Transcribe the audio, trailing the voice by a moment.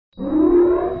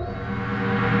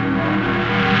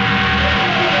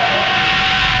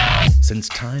Since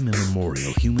time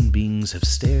immemorial, human beings have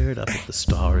stared up at the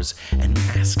stars and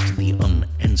asked the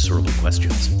unanswerable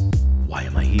questions. Why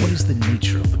am I here? What is the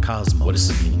nature of the cosmos? What is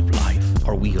the meaning of life?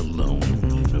 Are we alone in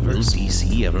the universe? Will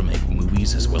DC ever make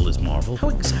movies as well as Marvel? How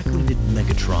exactly did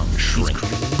Megatron shrink? Is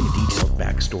creating a detailed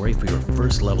backstory for your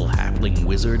first-level halfling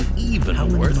wizard even worth it? How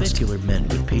many muscular men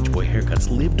with pageboy haircuts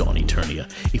lived on Eternia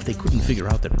if they couldn't figure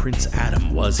out that Prince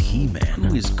Adam was He-Man?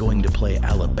 Who is going to play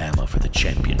Alabama for the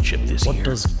championship this year? What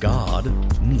does God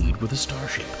need with a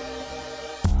starship?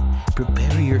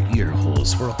 Prepare your ear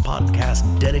holes for a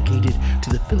podcast dedicated to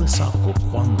the philosophical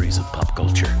quandaries of pop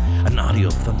culture. An audio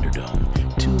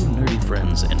thunderdome. Two nerdy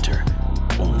friends enter.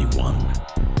 Only one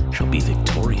shall be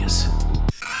victorious.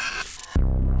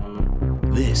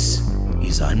 This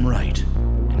is I'm Right,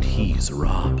 and he's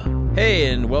Rob. Hey,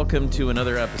 and welcome to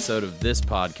another episode of this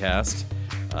podcast.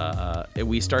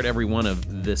 We start every one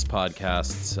of this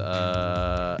podcast's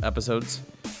episodes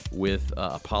with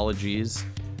apologies,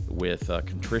 with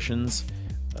contritions,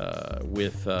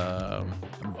 with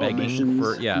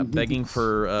begging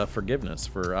for forgiveness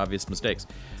for obvious mistakes.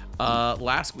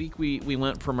 Last week we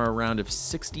went from a round of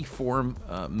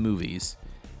 64 movies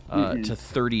to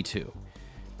 32,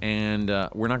 and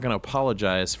we're not going to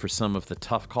apologize for some of the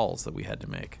tough calls that we had to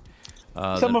make.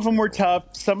 Some of them were tough.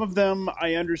 Some of them,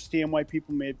 I understand why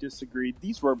people may have disagreed.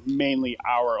 These were mainly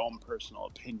our own personal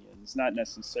opinions, not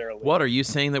necessarily. What, are you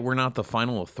saying that we're not the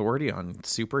final authority on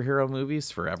superhero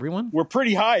movies for everyone? We're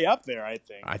pretty high up there, I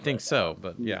think. I think so,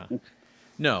 but yeah.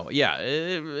 No, yeah,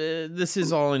 this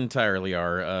is all entirely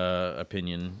our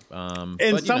opinion.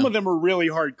 And some of them were really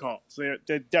hard calls.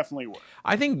 They definitely were.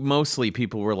 I think mostly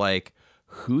people were like,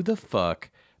 who the fuck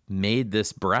made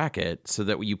this bracket so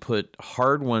that you put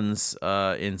hard ones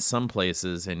in some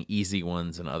places and easy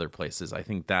ones in other places? I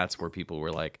think that's where people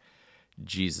were like,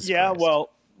 Jesus Christ. Yeah, well,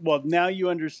 now you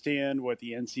understand what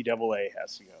the NCAA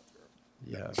has to go through.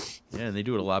 Yeah, and they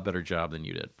do a lot better job than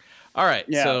you did. All right,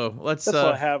 yeah, so let's... That's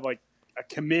why I have, like, a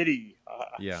committee.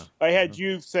 Yeah. I had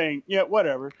you saying, yeah,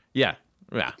 whatever. Yeah,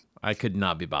 I could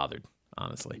not be bothered,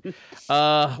 honestly.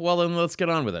 Well, then let's get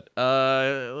on with it.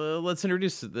 Let's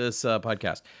introduce this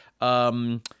podcast.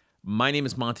 My name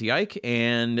is Monty Ike,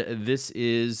 and this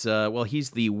is,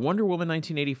 he's the Wonder Woman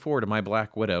 1984 to my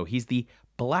Black Widow. He's the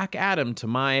Black Adam to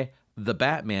my The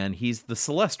Batman. He's the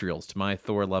Celestials to my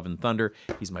Thor, Love, and Thunder.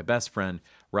 He's my best friend,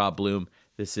 Rob Bloom.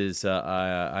 This is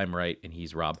I'm Right, and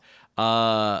he's Rob.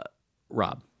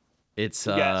 Rob, it's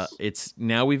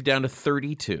now we've down to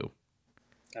 32.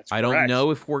 That's I don't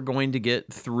know if we're going to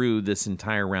get through this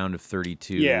entire round of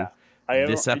 32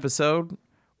 this episode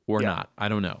or not. I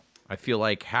don't know. I feel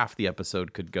like half the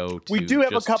episode could go to we do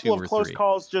have a just couple of close 3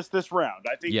 calls just this round.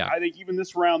 I think even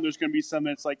this round there's going to be some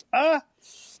that's like,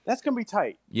 that's going to be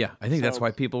tight. Yeah, I think that's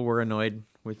why people were annoyed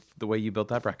with the way you built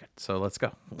that bracket. So let's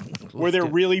go. Were there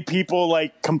really people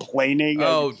like complaining?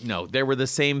 Oh, no. There were the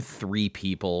same 3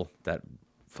 people that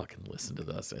fucking listened to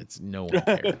this. It's no one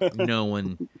cared. No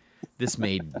one... This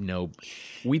made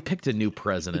we picked a new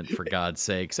president, for God's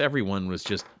sakes. Everyone was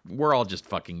we're all just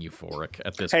fucking euphoric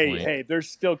at this point. Hey, they're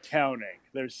still counting.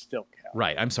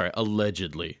 Right, I'm sorry.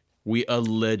 Allegedly. We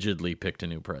allegedly picked a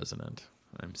new president.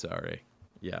 I'm sorry.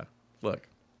 Yeah, look.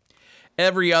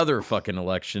 Every other fucking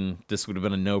election, this would have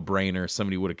been a no-brainer.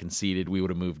 Somebody would have conceded. We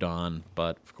would have moved on.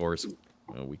 But, of course,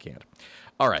 we can't.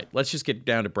 All right, let's just get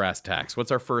down to brass tacks.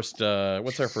 What's our first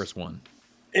one?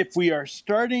 If we are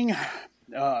starting...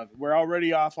 we're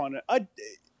already off on it.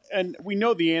 And we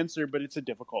know the answer, but it's a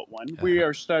difficult one. We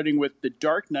are starting with The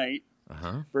Dark Knight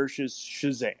versus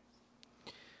Shazam.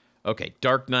 Okay,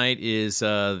 Dark Knight is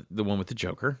the one with the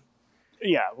Joker.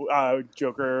 Yeah,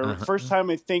 Joker. First time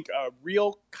I think a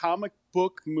real comic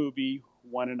book movie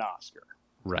won an Oscar.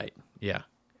 Right, yeah.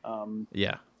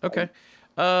 Yeah, okay.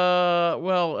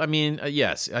 Well, I mean,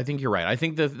 yes, I think you're right. I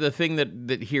think the thing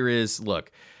that here is,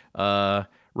 look,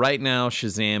 right now,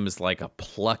 Shazam is like a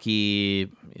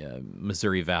plucky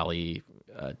Missouri Valley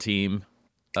team.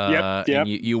 Yep. And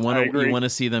you want to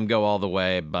see them go all the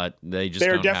way, but they're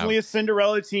definitely a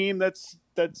Cinderella team. They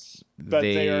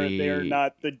are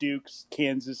not the Dukes,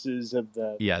 Kansases of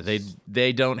the. Yeah,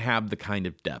 they don't have the kind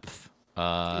of depth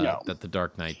that the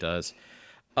Dark Knight does.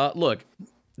 Look.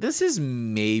 This is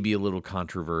maybe a little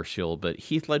controversial, but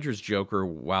Heath Ledger's Joker,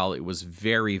 while it was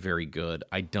very, very good,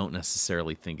 I don't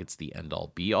necessarily think it's the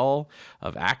end-all, be-all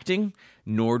of acting,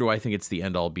 nor do I think it's the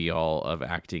end-all, be-all of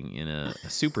acting in a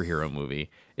superhero movie.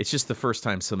 It's just the first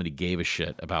time somebody gave a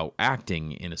shit about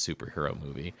acting in a superhero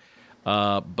movie.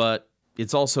 But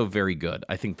it's also very good.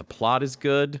 I think the plot is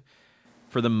good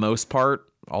for the most part.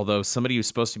 Although somebody who's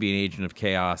supposed to be an agent of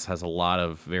chaos has a lot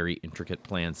of very intricate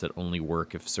plans that only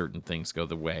work if certain things go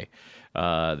the way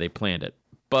they planned it.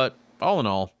 But all in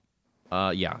all,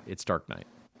 yeah, it's Dark Knight.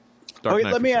 Okay,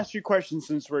 let me ask you a question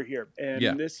since we're here.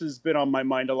 And this has been on my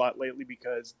mind a lot lately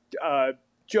because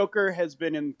Joker has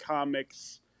been in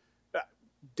comics.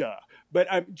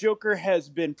 But Joker has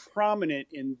been prominent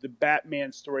in the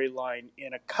Batman storyline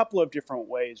in a couple of different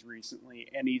ways recently.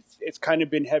 And it's kind of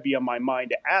been heavy on my mind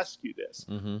to ask you this.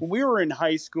 Mm-hmm. When we were in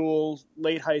high school,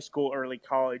 late high school, early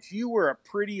college, you were a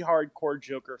pretty hardcore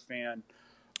Joker fan.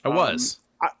 I was.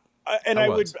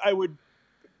 I would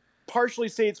partially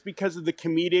say it's because of the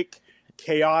comedic,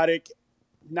 chaotic,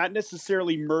 not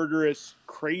necessarily murderous,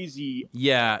 crazy.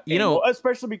 Yeah,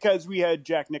 especially because we had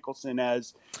Jack Nicholson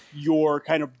as your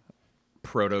kind of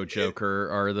proto Joker,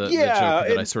 or the Joker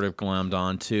that I sort of glommed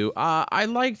onto. I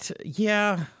liked.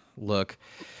 Yeah, look.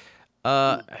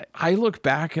 I look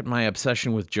back at my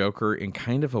obsession with Joker in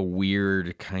kind of a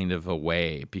weird kind of a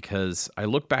way, because I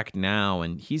look back now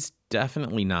and he's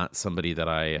definitely not somebody that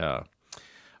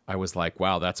I was like,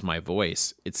 wow, that's my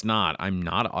voice. It's not. I'm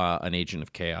not an agent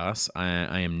of chaos.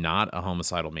 I am not a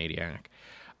homicidal maniac.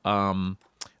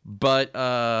 But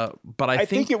I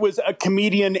think it was a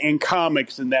comedian in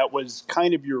comics, and that was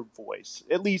kind of your voice,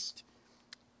 at least.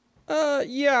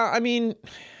 Yeah. I mean,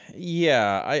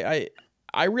 yeah.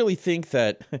 I really think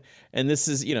that, and this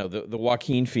is, the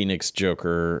Joaquin Phoenix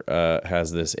Joker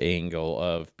has this angle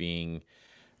of being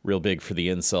real big for the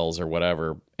incels or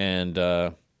whatever, and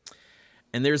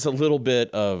there's a little bit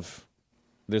of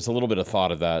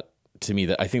thought of that to me,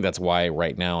 that I think that's why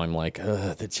right now I'm like,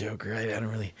 the Joker. I don't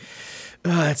really.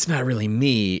 It's not really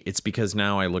me. It's because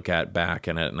now I look back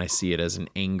at it and I see it as an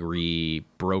angry,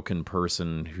 broken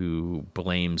person who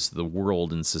blames the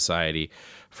world and society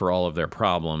for all of their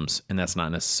problems, and that's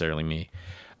not necessarily me.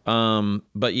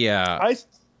 But yeah,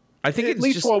 I think at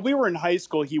least while we were in high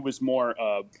school, he was more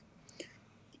of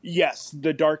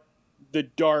the dark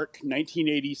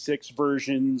 1986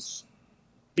 versions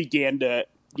began to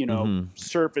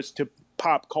surface to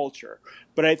pop culture.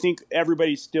 But I think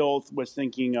everybody still was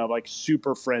thinking of like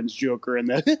Super Friends Joker and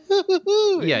the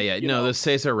the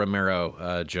Cesar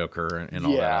Romero Joker and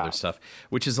all that other stuff,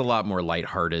 which is a lot more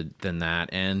lighthearted than that.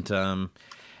 And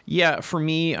for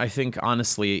me, I think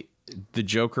honestly, the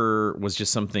Joker was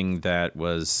just something that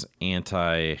was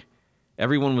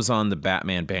everyone was on the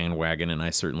Batman bandwagon, and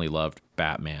I certainly loved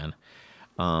Batman.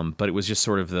 But it was just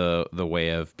sort of the way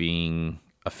of being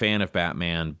a fan of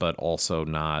Batman, but also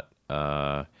not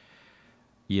the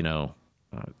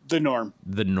norm.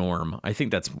 The norm. I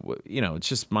think that's, it's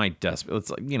just my it's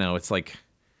like, it's like,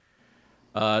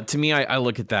 to me, I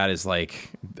look at that as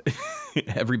like,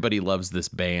 everybody loves this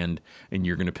band and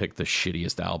you're going to pick the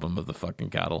shittiest album of the fucking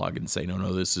catalog and say,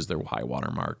 no, this is their high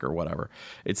water mark or whatever.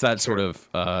 It's that sort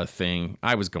of thing.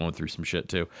 I was going through some shit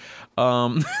too.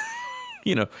 No,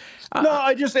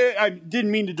 I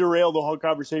didn't mean to derail the whole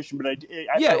conversation, but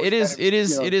it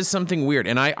is something weird.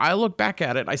 And I look back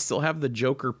at it, I still have the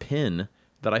Joker pin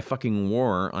that I fucking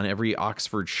wore on every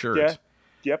Oxford shirt.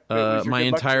 Yeah. Yep.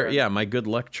 My good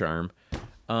luck charm.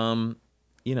 I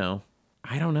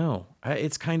don't know.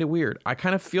 It's kind of weird. I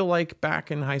kind of feel like back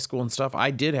in high school and stuff,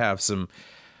 I did have some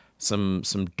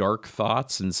dark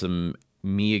thoughts and some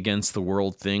me against the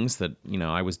world things that,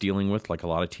 I was dealing with like a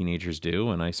lot of teenagers do.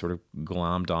 And I sort of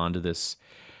glommed onto this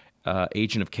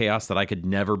agent of chaos that I could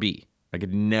never be. I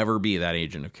could never be that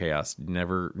agent of chaos.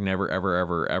 Never,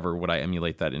 ever would I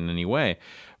emulate that in any way.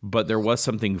 But there was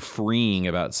something freeing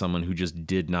about someone who just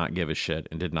did not give a shit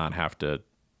and did not have to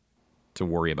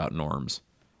worry about norms.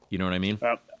 You know what I mean?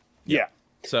 Yeah.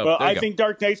 So I think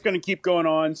Dark Knight's going to keep going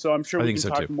on, so I'm sure we can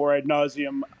talk too. more ad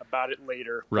nauseum about it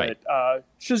later. Right. But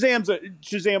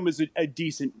Shazam is a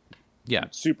decent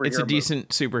superhero. It's a decent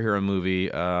superhero movie.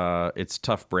 It's a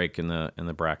tough break in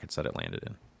the brackets that it landed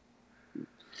in.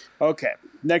 Okay.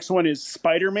 Next one is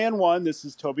Spider-Man 1. This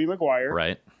is Tobey Maguire.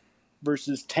 Right.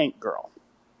 Versus Tank Girl.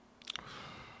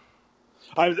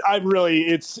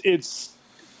 It's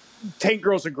Tank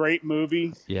Girl's a great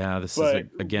movie. Yeah, this is another.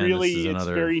 It's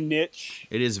very niche.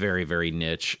 It is very, very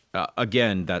niche.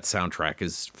 Again, that soundtrack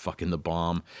is fucking the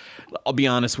bomb. I'll be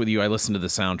honest with you. I listened to the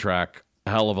soundtrack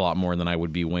a hell of a lot more than I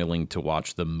would be willing to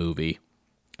watch the movie.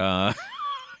 I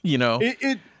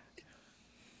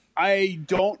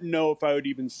don't know if I would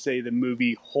even say the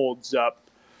movie holds up.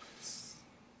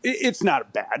 It's not a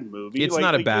bad movie. It's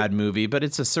not a bad movie, but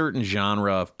it's a certain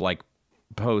genre of like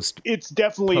it's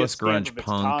definitely post-grunge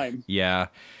punk. Yeah.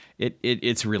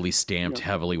 It's really stamped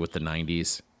heavily with the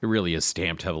 90s. It really is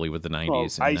stamped heavily with the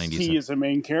 90s. Ice-T is the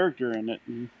main character in it.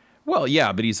 Well,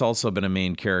 yeah, but he's also been a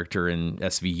main character in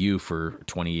SVU for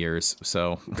 20 years.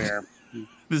 So Fair.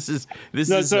 this is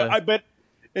I bet.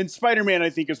 And Spider-Man, I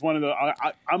think, is one of the.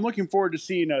 I'm looking forward to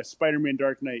seeing a Spider-Man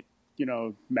Dark Knight,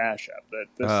 mashup.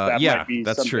 That yeah, might be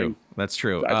that's something. true. That's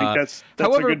true. I think that's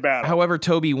however, a good battle. However,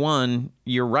 Toby 1,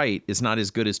 you're right, is not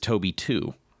as good as Toby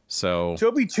 2. So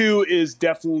Toby 2 is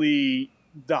definitely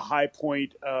the high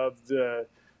point of the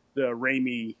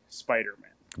Raimi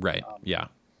Spider-Man. Right. Yeah.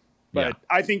 But yeah.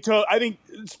 I think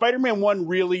Spider-Man 1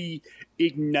 really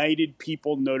ignited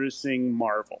people noticing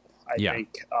Marvel. I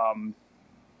think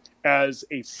as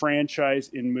a franchise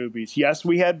in movies. Yes,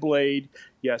 we had Blade.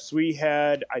 Yes, we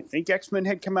had. I think X-Men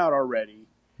had come out already,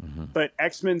 but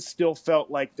X-Men still felt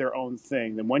like their own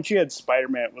thing. Then once you had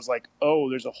Spider-Man, it was like,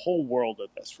 oh, there's a whole world of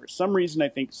this. For some reason, I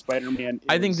think Spider-Man.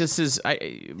 I think this is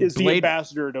Blade, the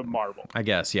ambassador to Marvel. I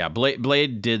guess, yeah.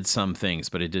 Blade did some things,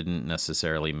 but it didn't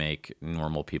necessarily make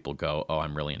normal people go, "Oh,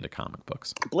 I'm really into comic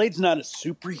books." Blade's not a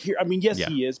superhero. I mean, yes,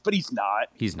 he is, but he's not.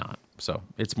 He's not. So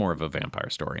it's more of a vampire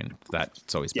story, and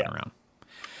that's always been around.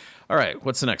 All right,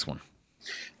 what's the next one?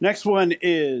 Next one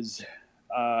is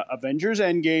Avengers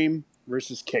Endgame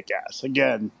versus Kick-Ass.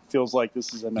 Again, feels like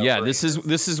this is another. Yeah, this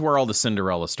is where all the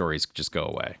Cinderella stories just go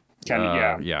away. Kind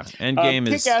of, yeah. Endgame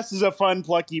is Kick-Ass is a fun,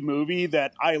 plucky movie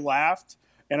that I laughed,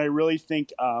 and I really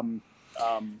think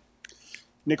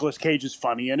Nicolas Cage is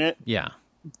funny in it. Yeah,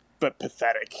 but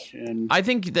pathetic. And I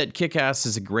think that Kick-Ass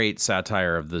is a great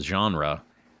satire of the genre,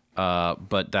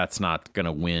 but that's not going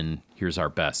to win. Here's our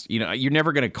best. You're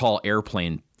never going to call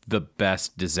Airplane the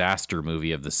best disaster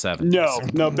movie of the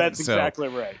 70s. No, that's exactly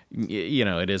right.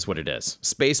 It is what it is.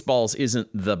 Spaceballs isn't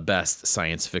the best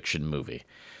science fiction movie.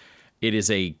 It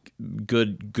is a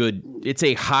good, it's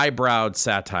a highbrow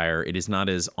satire. It is not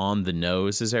as on the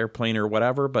nose as Airplane or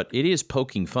whatever, but it is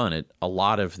poking fun at a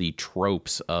lot of the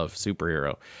tropes of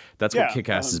superhero. That's what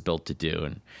Kick-Ass is built to do.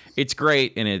 And it's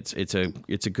great. And it's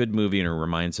a good movie. And it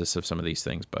reminds us of some of these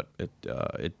things, but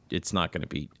it's not going to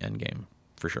beat Endgame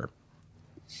for sure.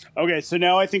 Okay. So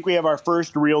now I think we have our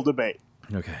first real debate.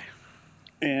 Okay.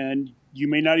 And you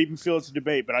may not even feel it's a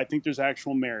debate, but I think there's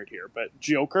actual merit here. But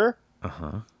Joker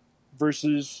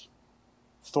versus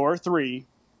Thor 3.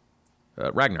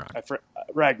 Ragnarok.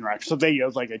 Ragnarok. So there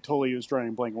you go. I totally was drawing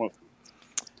a blank.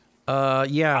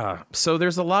 Yeah. So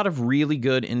there's a lot of really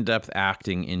good in-depth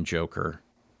acting in Joker.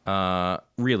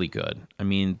 Really good. I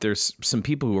mean, there's some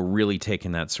people who are really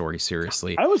taking that story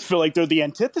seriously. I always feel like they're the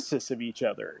antithesis of each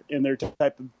other in their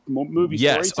type of movie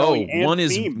Yes.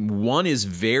 storytelling. One is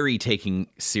very taking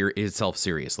itself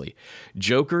seriously.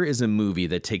 Joker is a movie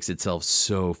that takes itself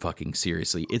so fucking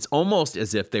seriously. It's almost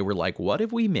as if they were like, what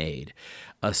if we made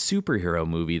a superhero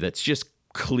movie that's just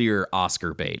clear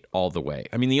Oscar bait all the way?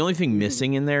 I mean, the only thing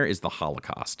missing in there is the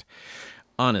Holocaust.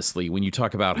 Honestly, when you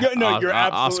talk about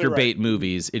Oscar bait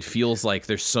movies, it feels like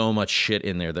there's so much shit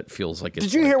in there that feels like it's.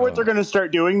 Did you hear what they're going to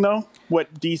start doing, though?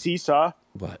 What DC saw?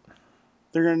 What?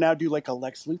 They're going to now do like a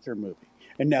Lex Luthor movie.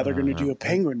 And now they're going to do a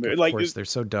Penguin movie. Of course, they're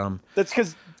so dumb. That's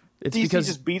because DC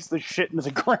just beats the shit into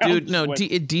the ground. Dude, no,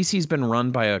 DC's been run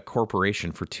by a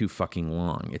corporation for too fucking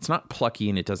long. It's not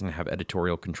plucky and it doesn't have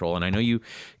editorial control. And I know you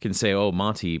can say, oh,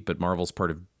 Monty, but Marvel's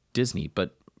part of Disney.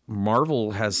 But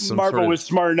Marvel has was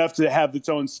smart enough to have its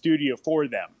own studio for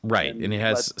them. Right. And it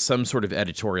has some sort of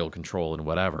editorial control and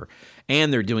whatever.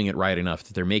 And they're doing it right enough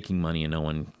that they're making money and no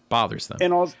one bothers them.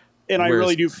 And I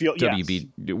really do feel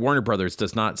Warner Brothers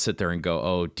does not sit there and go,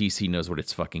 oh, DC knows what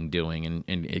it's fucking doing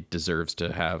and it deserves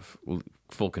to have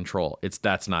full control.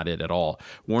 That's not it at all.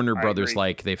 Warner Brothers,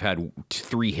 they've had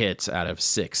 3 hits out of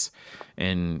 6,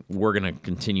 and we're going to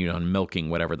continue on milking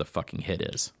whatever the fucking hit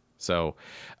is. So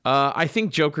I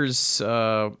think Joker takes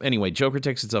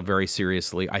itself very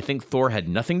seriously. I think Thor had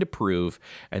nothing to prove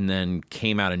and then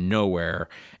came out of nowhere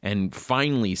and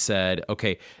finally said,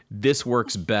 okay, this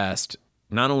works best,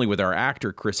 not only with our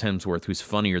actor, Chris Hemsworth, who's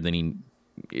funnier than he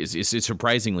is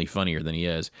surprisingly funnier than he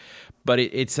is, but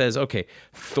it says, okay,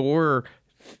 Thor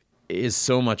is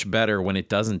so much better when it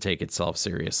doesn't take itself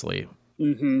seriously.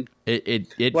 Mm-hmm.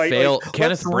 It failed.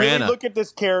 Kenneth Branagh. Really look at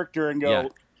this character and go... Yeah.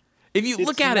 If you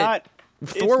look at it,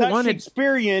 Thor it's not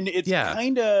Shakespearean. It's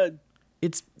kind of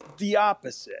the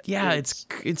opposite. Yeah,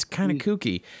 it's kind of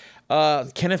kooky.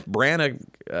 Kenneth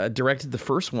Branagh directed the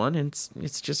first one, and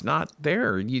it's just not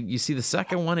there. You see the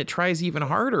second one, it tries even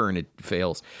harder, and it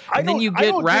fails. And then you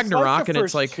get Ragnarok, and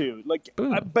it's like,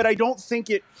 but I don't think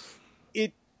it.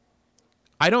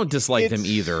 I don't dislike them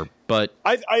either, but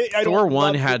Thor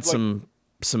 1 had some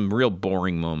real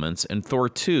boring moments, and Thor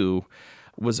 2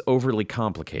 was overly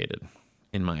complicated,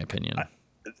 in my opinion.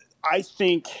 I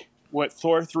think what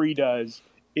Thor 3 does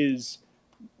is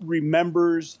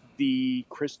remembers the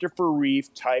Christopher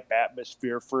Reeve type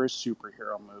atmosphere for a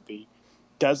superhero movie,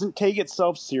 doesn't take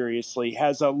itself seriously,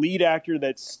 has a lead actor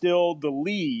that's still the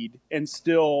lead and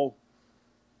still,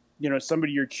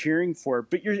 somebody you're cheering for,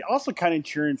 but you're also kind of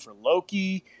cheering for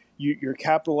Loki. You're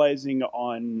capitalizing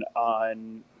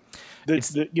on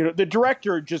the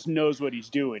director just knows what he's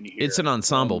doing here. It's an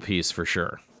ensemble piece for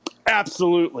sure.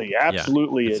 Absolutely. Yeah,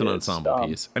 it's an ensemble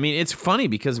piece. I mean, it's funny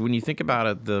because when you think about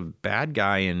it, the bad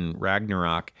guy in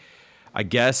Ragnarok, I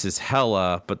guess, is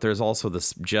Hela, but there's also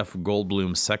this Jeff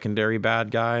Goldblum secondary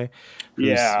bad guy.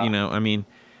 Who's,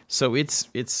 so it's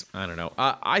I don't know.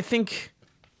 I think.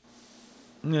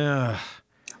 I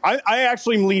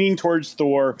actually am leaning towards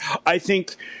Thor. I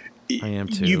think. I am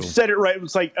too. You've said it right.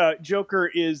 It's like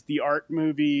Joker is the art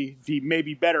movie, the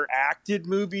maybe better acted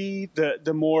movie,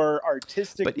 the more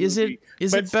artistic. But is movie.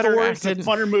 it better Thor acted? Is a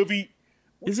funner movie.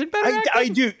 Is it better acted? I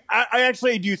do.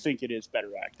 I do think it is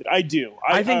better acted. I do.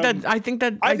 I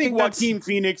think Joaquin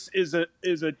Phoenix is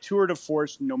a tour de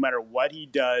force no matter what he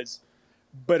does.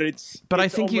 But I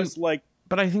think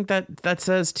that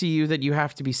says to you that you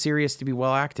have to be serious to be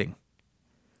well acting.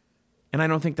 And I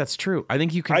don't think that's true. I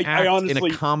think you can act in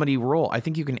a comedy role. I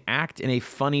think you can act in a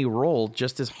funny role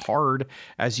just as hard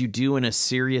as you do in a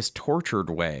serious, tortured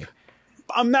way.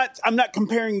 I'm not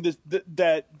comparing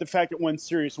the fact that one's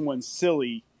serious and one's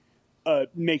silly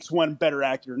makes one better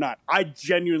actor or not. I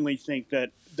genuinely think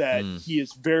that he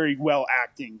is very well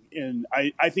acting, and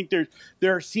I think there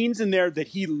are scenes in there that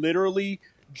he literally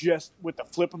just with the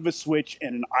flip of a switch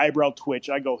and an eyebrow twitch,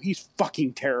 I go, he's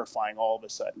fucking terrifying all of a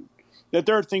sudden. That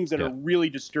there are things that are really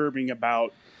disturbing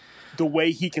about the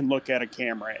way he can look at a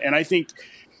camera. And I think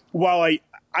while I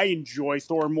enjoy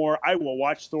Thor more, I will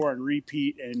watch Thor and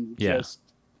repeat and just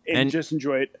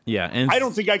enjoy it. Yeah. And I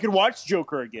don't think I could watch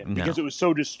Joker again because it was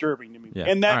so disturbing to me. Yeah.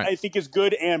 And that I think is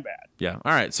good and bad. Yeah.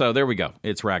 All right. So there we go.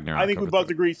 It's Ragnarok. I think we both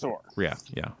agree Thor. Yeah.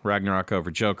 Yeah. Ragnarok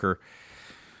over Joker.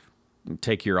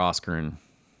 Take your Oscar and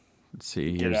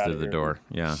see. Here's the door.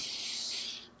 Yeah.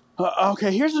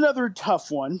 Okay, here's another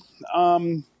tough one.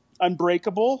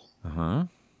 Unbreakable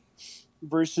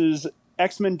versus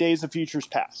X-Men Days of Futures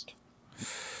Past.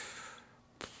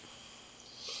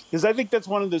 Because I think that's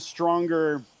one of the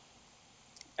stronger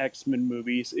X-Men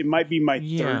movies. It might be my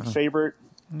third favorite.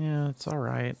 Yeah, it's all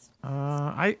right.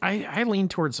 I lean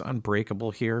towards Unbreakable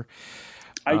here.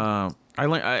 I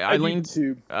lean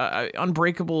to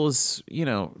Unbreakable is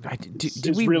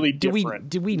really different.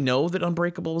 Did we know that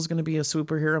Unbreakable was going to be a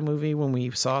superhero movie when we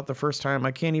saw it the first time?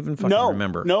 I can't even fucking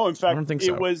remember. No, in fact, I don't think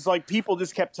so. It was like people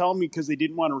just kept telling me because they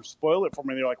didn't want to spoil it for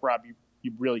me. They're like, Rob,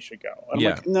 you really should go. And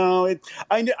I'm like, no,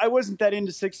 I wasn't that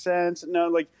into Sixth Sense. No,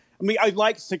 like. I mean, I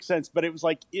like Sixth Sense, but it was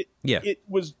like it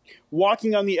was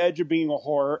walking on the edge of being a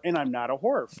horror, and I'm not a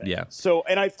horror fan. Yeah. So,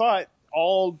 and I thought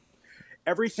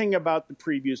everything about the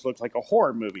previews looked like a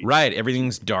horror movie. Right.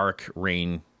 Everything's dark,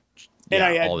 rain, and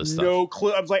I had all this no stuff.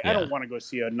 clue. I was like, I don't want to go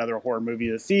see another horror movie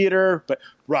in the theater. But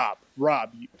Rob,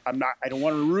 I don't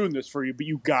want to ruin this for you, but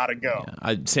you gotta go.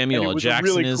 Yeah. Samuel L.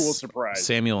 Jackson a really cool surprise.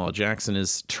 Samuel L. Jackson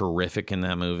is terrific in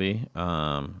that movie.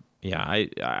 Yeah,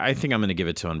 I think I'm going to give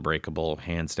it to Unbreakable,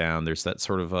 hands down. There's that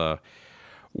sort of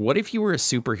what if you were a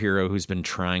superhero who's been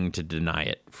trying to deny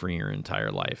it for your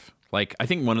entire life? Like, I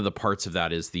think one of the parts of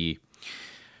that is the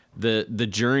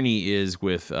journey is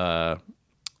with the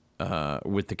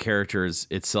characters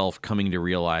itself coming to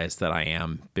realize that I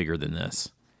am bigger than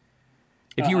this.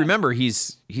 If you remember, he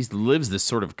lives this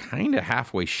sort of kind of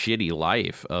halfway shitty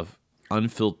life of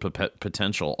unfilled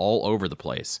potential all over the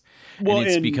place. Well, and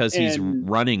it's because he's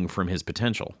running from his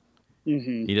potential.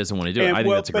 Mm-hmm. He doesn't want to do it. I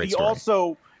think that's a great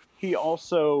story. He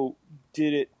also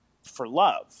did it for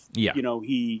love. Yeah.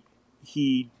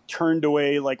 He turned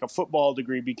away like a football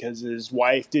degree because his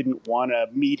wife didn't want a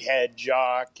meathead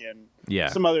jock and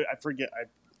some other, I forget.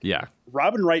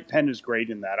 Robin Wright Penn is great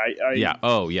in that.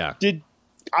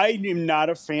 I am not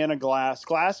a fan of Glass.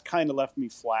 Glass kind of left me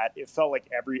flat. It felt like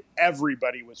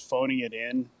everybody was phoning it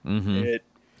in. Mm-hmm.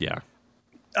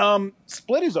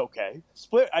 Split is okay.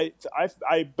 Split,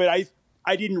 but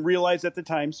I didn't realize at the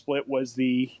time Split was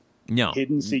the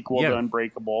hidden sequel to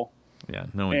Unbreakable. Yeah,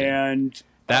 no one did. And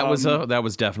that was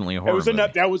definitely a horror movie.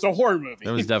 That was a horror movie.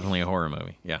 That was definitely a horror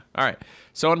movie. Yeah. All right.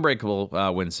 So Unbreakable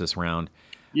wins this round.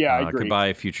 Yeah, I agree.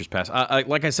 Goodbye, Futures Past.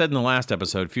 Like I said in the last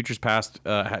episode, Futures Past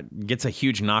gets a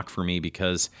huge knock for me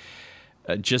because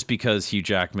just because Hugh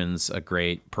Jackman's a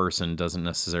great person doesn't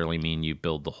necessarily mean you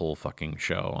build the whole fucking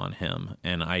show on him.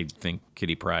 And I think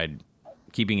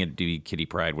keeping it to Kitty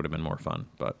Pryde would have been more fun.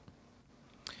 But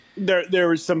there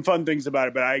was some fun things about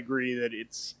it, but I agree that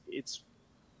it's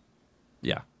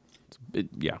yeah.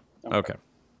 Okay.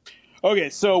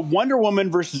 Okay, so Wonder Woman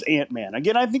versus Ant-Man.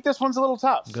 Again, I think this one's a little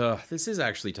tough. This is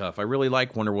actually tough. I really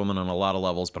like Wonder Woman on a lot of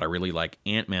levels, but I really like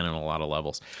Ant-Man on a lot of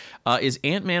levels. Is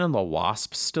Ant-Man and the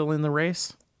Wasp still in the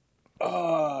race?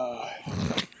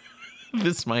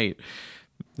 This might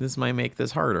make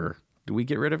this harder. Do we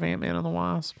get rid of Ant-Man and the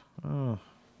Wasp? Oh.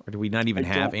 Or do we not even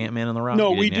have Ant-Man and the Wasp?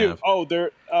 No, we do. Have. Oh,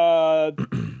 there.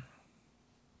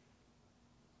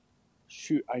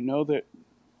 Shoot, I know that.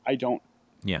 I don't.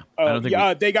 Yeah, I don't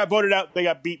think. They got voted out. They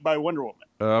got beat by Wonder Woman.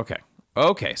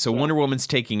 Okay. So Wonder Woman's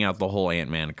taking out the whole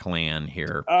Ant-Man clan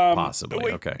here,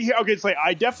 possibly. Okay. Yeah. Okay. It's like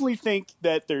I definitely think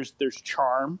that there's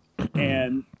charm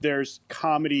and there's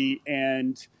comedy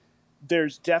and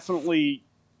there's definitely,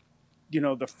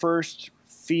 the first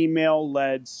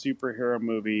female-led superhero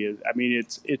movie. I mean,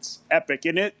 it's epic,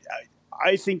 and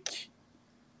I think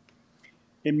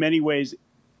in many ways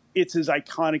it's as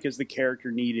iconic as the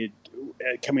character needed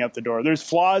coming out the door. There's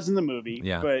flaws in the movie,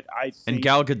 but I think... And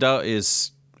Gal Gadot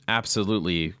is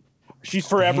absolutely... She's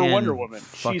forever Wonder Woman.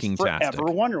 She's forever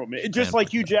Wonder Woman. Just like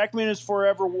Hugh Jackman is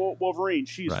forever Wolverine.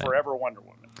 She's forever Wonder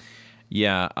Woman.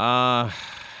 Yeah.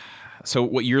 So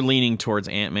what you're leaning towards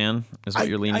Ant-Man is what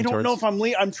you're leaning towards? I don't know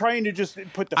if I'm trying to just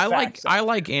put the facts. I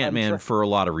like Ant-Man for a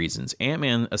lot of reasons.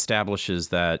 Ant-Man establishes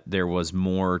that there was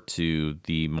more to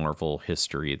the Marvel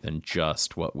history than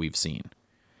just what we've seen.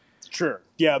 Sure.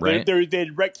 Yeah, right? they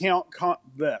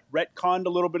retconned a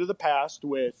little bit of the past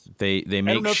with... They make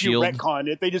I don't know S.H.I.E.L.D. if you retconned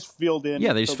it. They just filled in...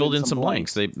 Yeah, they just filled in some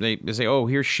blanks. They say, oh,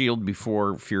 here's S.H.I.E.L.D.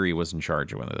 before Fury was in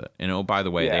charge of it. And oh, by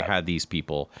the way, they had these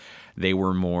people... They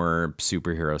were more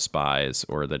superhero spies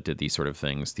or that did these sort of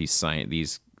things, these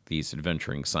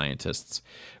adventuring scientists,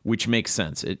 which makes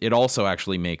sense. It also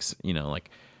actually makes,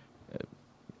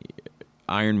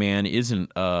 Iron Man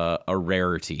isn't a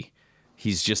rarity.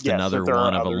 He's just another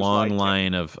one of a long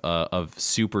line of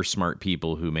super smart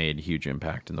people who made a huge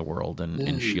impact in the world, and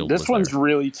S.H.I.E.L.D. This one's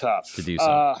really tough to do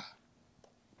so.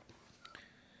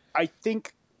 I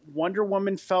think Wonder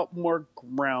Woman felt more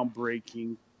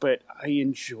groundbreaking, but I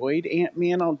enjoyed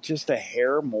Ant-Man just a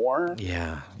hair more.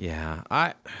 Yeah.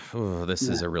 This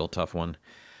is a real tough one.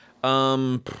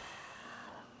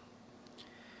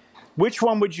 Which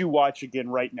one would you watch again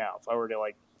right now if I were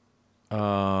to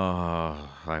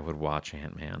I would watch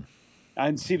Ant-Man.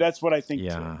 And see, that's what I think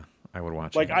too. I would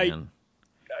watch Ant-Man.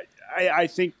 I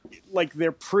think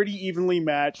they're pretty evenly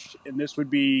matched, and this would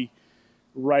be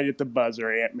right at the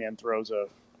buzzer. Ant-Man throws a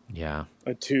 2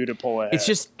 to pull ahead. It's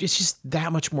just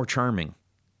that much more charming.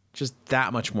 Just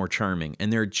that much more charming.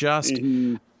 And there are just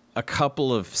a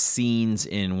couple of scenes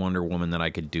in Wonder Woman that I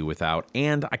could do without.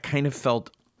 And I kind of felt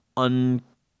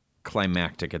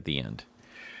unclimactic at the end.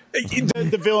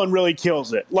 The villain really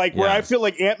kills it. Where I feel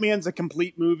like Ant-Man's a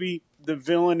complete movie, the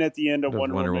villain at the end of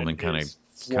Wonder Woman kind of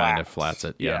flats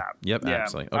it. Yeah. Yep,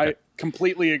 absolutely. Okay. I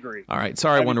completely agree. All right.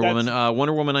 Sorry, Wonder Woman.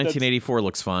 Wonder Woman 1984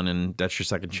 looks fun, and that's your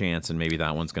second chance, and maybe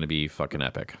that one's going to be fucking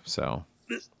epic. So.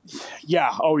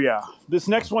 Yeah. Oh, yeah. This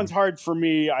next one's hard for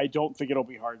me. I don't think it'll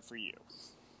be hard for you.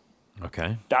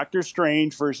 Okay. Doctor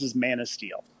Strange versus Man of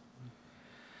Steel.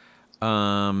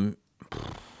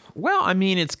 Well, I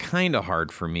mean, it's kind of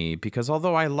hard for me because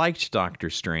although I liked Doctor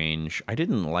Strange, I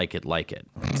didn't like it.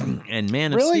 And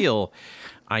Man of Steel,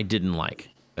 I didn't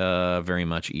like very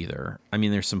much either. I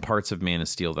mean, there's some parts of Man of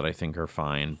Steel that I think are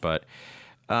fine, but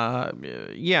there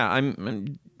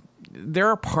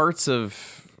are parts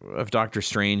of Doctor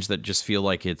Strange that just feel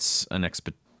like it's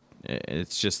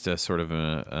it's just a sort of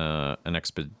an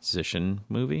exposition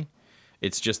movie.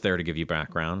 It's just there to give you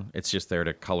background. It's just there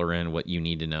to color in what you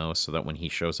need to know so that when he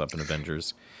shows up in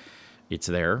Avengers, it's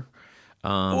there.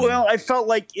 Well, I felt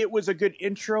like it was a good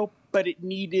intro, but it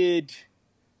needed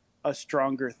a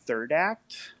stronger third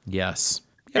act. Yes.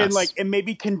 And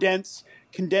maybe condense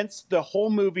the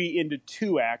whole movie into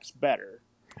 2 acts better.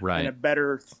 Right. And a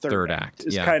better third act.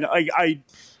 It's kind of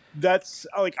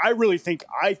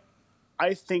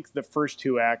I think the first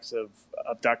 2 acts of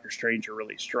Doctor Strange are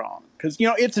really strong because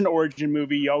it's an origin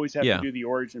movie. You always have to do the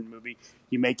origin movie.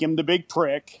 You make him the big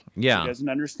prick. Yeah, he doesn't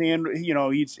understand.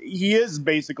 He is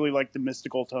basically like the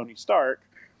mystical Tony Stark.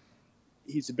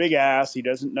 He's a big ass. He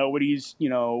doesn't know what he's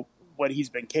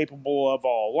been capable of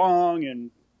all along,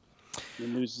 and he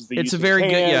loses the. It's a very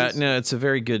good. Yeah, no, it's a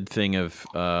very good thing of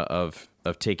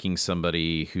taking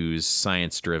somebody who's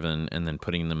science driven and then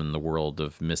putting them in the world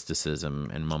of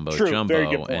mysticism and mumbo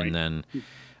jumbo,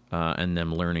 and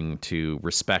then learning to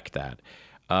respect that.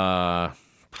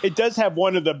 It does have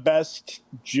one of the best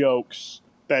jokes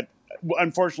that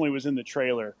unfortunately was in the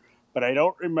trailer, but I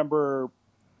don't remember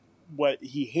what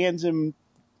he hands him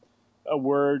a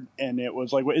word, and it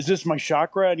was like, "Is this my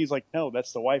chakra?" And he's like, "No,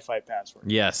 that's the Wi-Fi password."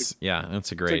 Yes,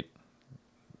 that's a great.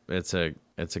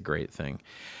 a great thing.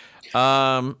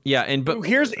 But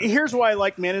here's why I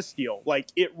like Man of Steel. Like,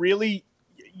 it really,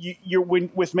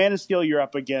 with Man of Steel, you're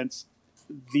up against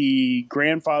the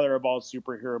grandfather of all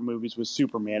superhero movies with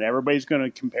Superman. Everybody's going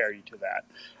to compare you to that.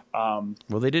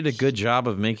 Well, they did a good job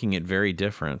of making it very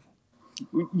different.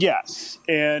 Yes,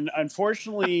 and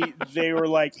unfortunately, they were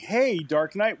like, "Hey,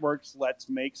 Dark Knight works. Let's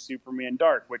make Superman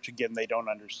dark." Which, again, they don't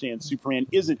understand. Superman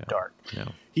isn't dark.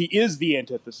 No. He is the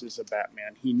antithesis of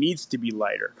Batman. He needs to be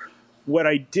lighter. What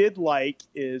I did like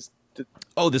is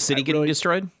the city getting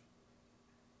destroyed.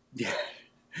 Yeah,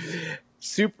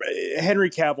 Henry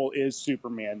Cavill is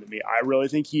Superman to me. I really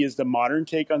think he is the modern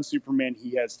take on Superman.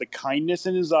 He has the kindness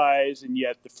in his eyes, and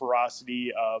yet the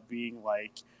ferocity of being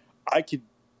like, I could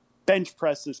bench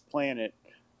press this planet,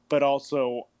 but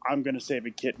also I'm going to save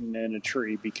a kitten in a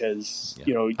tree because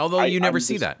Although you never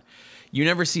see that. You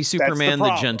never see Superman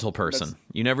the gentle person.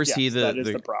 You never see that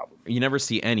is the problem. You never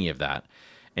see any of that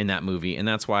in that movie, and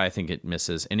that's why I think it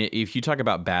misses. And if you talk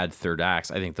about bad third acts,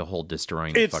 I think the whole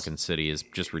destroying the fucking city is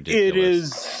just ridiculous. It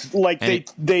is like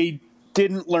they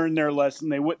didn't learn their lesson.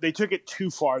 They took it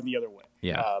too far the other way.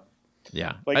 Yeah.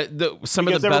 Yeah. Because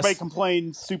everybody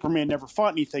complained Superman never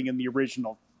fought anything in the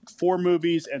original 4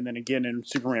 movies, and then again in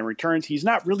Superman Returns, he's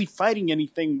not really fighting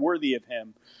anything worthy of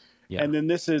him. Yeah. And then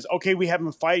this is, okay, we have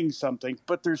him fighting something,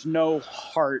 but there's no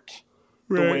heart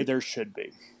the way there should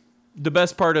be. The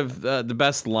best part of the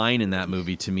best line in that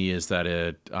movie to me is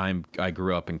that I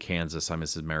grew up in Kansas. I'm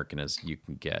as American as you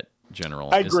can get.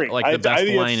 General, I agree. Like the best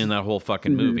line in that whole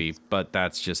fucking movie, but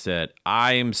that's just it.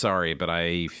 I am sorry, but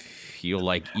I feel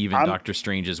like even Doctor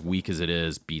Strange, as weak as it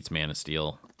is, beats Man of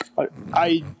Steel.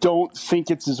 I don't think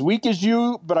it's as weak as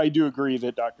you, but I do agree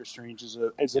that Doctor Strange is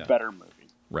a better movie.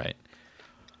 Right.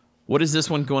 What is this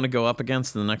one going to go up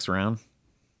against in the next round?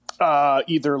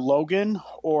 Either Logan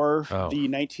or the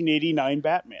 1989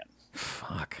 Batman.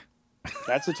 Fuck.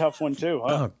 That's a tough one too,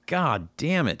 huh? Oh, God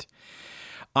damn it.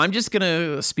 I'm just going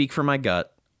to speak for my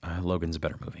gut. Logan's a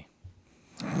better movie.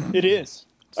 It is.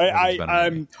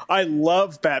 I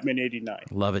love Batman 89.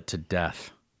 Love it to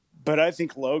death. But I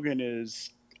think Logan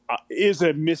is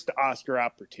a missed Oscar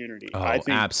opportunity. Oh,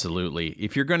 absolutely.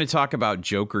 If you're going to talk about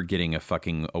Joker getting a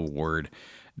fucking award,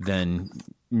 then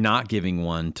not giving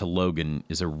one to Logan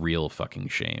is a real fucking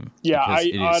shame. Yeah,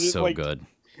 it is so good.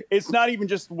 It's not even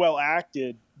just well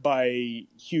acted by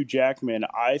Hugh Jackman.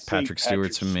 I think Patrick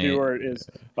Stewart is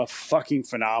a fucking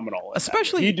phenomenal.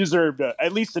 Especially he deserved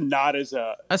at least a nod as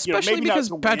a. Especially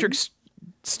because Patrick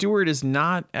Stewart is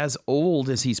not as old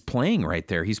as he's playing right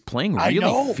there. He's playing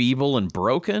really feeble and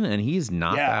broken, and he's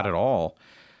not that at all.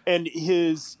 And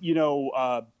his,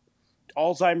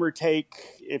 Alzheimer take,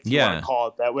 if you want to call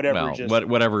it that, whatever.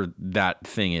 Whatever that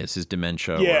thing is, his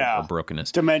dementia or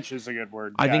brokenness. Dementia is a good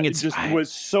word. I think it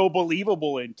was so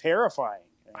believable and terrifying.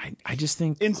 I just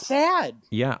think... And sad.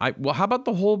 Yeah. How about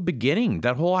the whole beginning?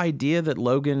 That whole idea that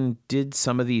Logan did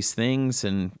some of these things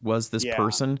and was this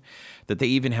person, that they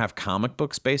even have comic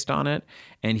books based on it,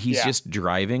 and he's just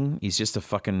driving. He's just a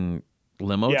fucking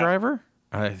limo driver.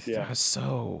 That was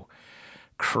so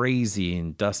crazy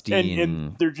and dusty.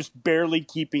 And they're just barely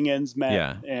keeping ends met.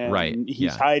 Yeah, and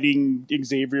he's hiding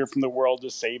Xavier from the world to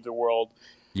save the world.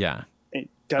 Yeah.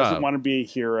 Doesn't want to be a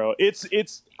hero.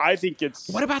 I think it's.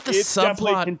 What about the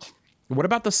subplot? What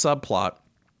about the subplot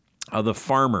of the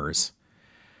farmers?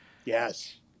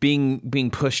 Yes. Being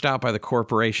pushed out by the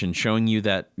corporation, showing you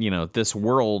that, this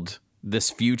world, this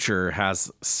future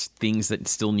has things that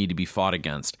still need to be fought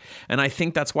against. And I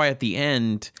think that's why at the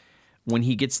end, when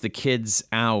he gets the kids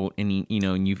out and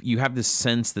you have this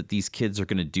sense that these kids are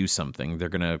going to do something. They're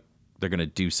going to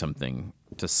do something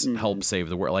to help save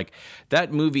the world. Like,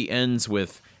 that movie ends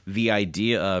with the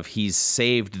idea of he's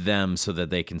saved them so that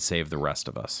they can save the rest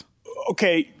of us.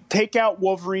 Okay, take out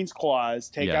Wolverine's claws,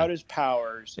 take out his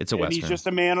powers. It's a Western. He's just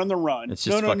a man on the run. It's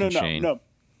just fucking Shane.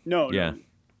 No.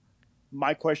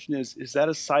 My question is that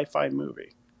a sci-fi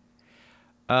movie?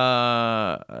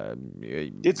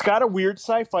 It's got a weird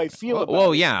sci-fi feel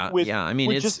about it. I mean,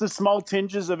 with just the small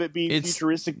tinges of it being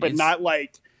futuristic, but not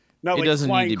like it doesn't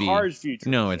need to be futuristic.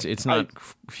 No, it's not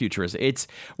futuristic. It's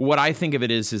what I think of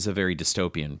it is a very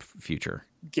dystopian future.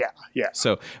 Yeah.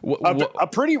 So a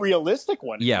pretty realistic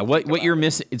one. Yeah. What you're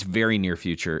missing? It's very near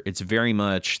future. It's very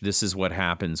much. This is what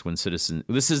happens when citizens.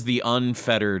 This is the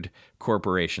unfettered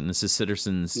corporation. This is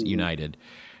Citizens United,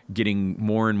 getting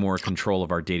more and more control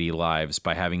of our daily lives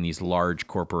by having these large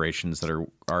corporations that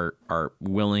are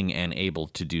willing and able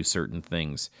to do certain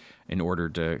things in order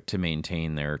to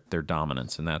maintain their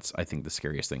dominance. And that's, I think, the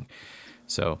scariest thing.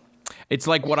 So It's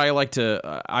like what I like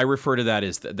to I refer to that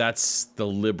as that's the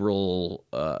liberal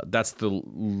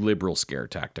scare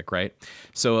tactic, right?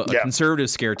 So a conservative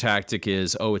scare tactic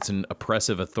is, it's an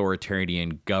oppressive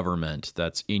authoritarian government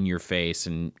that's in your face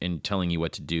and telling you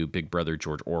what to do, Big Brother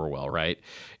George Orwell, right?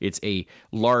 It's a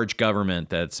large government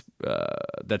that's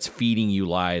feeding you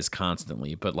lies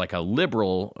constantly. But like a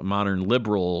modern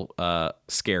liberal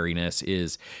scariness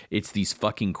is, it's these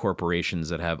fucking corporations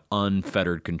that have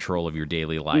unfettered control of your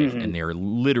daily life, and they're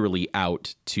literally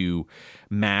out to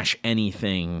mash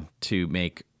anything to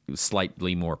make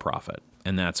slightly more profit.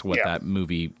 And that's what that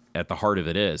movie at the heart of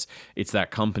it is. It's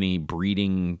that company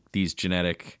breeding these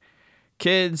genetic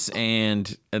kids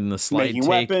and the slide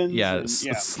take,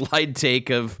 slide take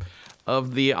of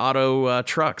the auto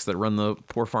trucks that run the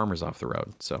poor farmers off the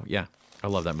road. So yeah, I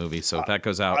love that movie. So that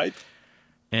goes out,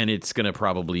 and it's gonna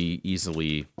probably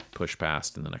easily push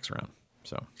past in the next round.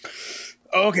 So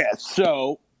okay,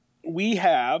 so we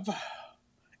have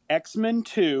X-Men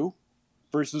 2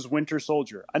 versus Winter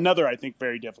Soldier. Another, I think,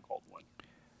 very difficult one.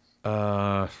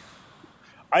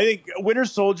 I think Winter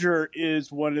Soldier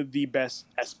is one of the best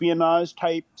espionage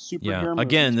type superhero movies.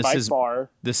 Again, far.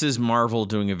 This is Marvel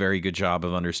doing a very good job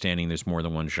of understanding there's more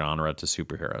than one genre to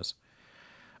superheroes.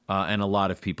 And a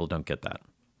lot of people don't get that.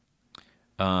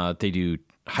 They do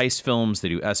heist films, they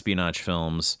do espionage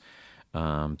films.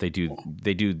 They do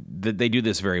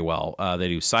this very well. They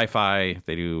do sci-fi.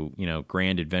 They do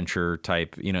grand adventure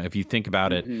type. If you think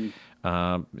about it,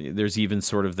 there's even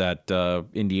sort of that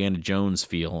Indiana Jones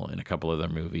feel in a couple of their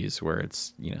movies where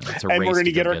it's it's a race. And we're going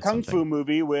to get our kung something. fu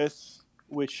movie with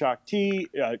Shang-Chi.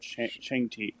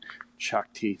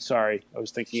 Shang-Chi. Sorry, I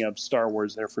was thinking of Star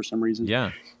Wars there for some reason.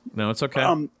 Yeah, no, it's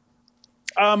okay.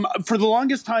 For the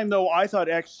longest time, though, I thought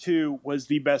X2 was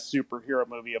the best superhero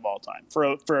movie of all time.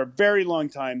 For a very long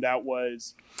time, that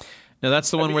was. Now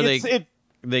that's the one where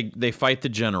they fight the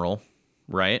general,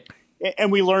 right?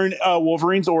 And we learn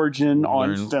Wolverine's origin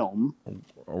on film.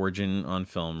 Origin on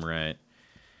film, right?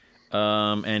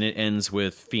 And it ends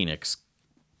with Phoenix.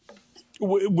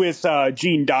 With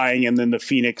Jean dying, and then the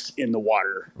Phoenix in the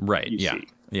water. Right.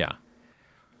 Yeah.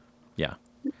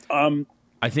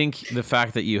 I think the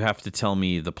fact that you have to tell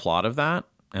me the plot of that,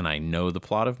 and I know the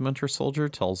plot of Winter Soldier,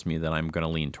 tells me that I'm going to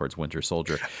lean towards Winter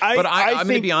Soldier. But I'm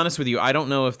going to be honest with you. I don't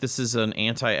know if this is an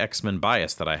anti-X-Men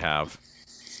bias that I have.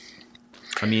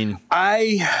 I mean...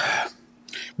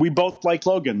 We both like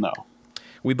Logan, though.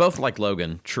 We both like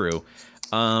Logan, true.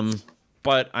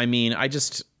 But, I mean, I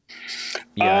just...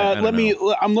 Yeah, I don't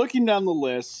know. I'm looking down the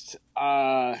list.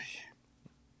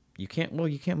 You can't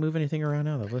move anything around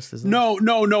now. The list is... No,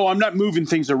 I'm not moving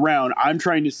things around. I'm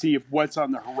trying to see if what's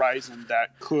on the horizon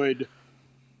that could...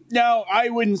 Now, I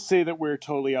wouldn't say that we're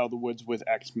totally out of the woods with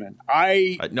X-Men.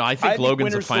 I think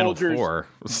Logan's a Final Four,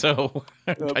 so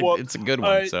it's a good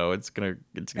one. So it's gonna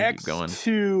keep going.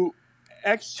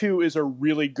 X2 is a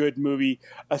really good movie,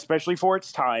 especially for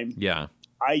its time. Yeah.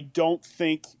 I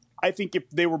think if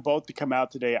they were both to come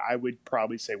out today, I would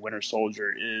probably say Winter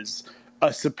Soldier is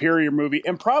a superior movie,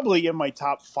 and probably in my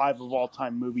top 5 of all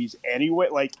time movies anyway.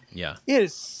 Like, yeah, it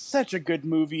is such a good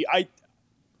movie.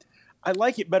 I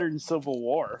like it better than Civil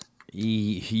War.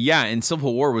 Yeah, and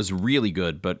Civil War was really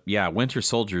good, but yeah, Winter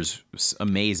Soldier's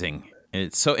amazing.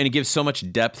 And it gives so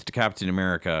much depth to Captain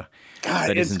America.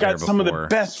 God, it's got some of the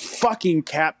best fucking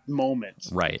Cap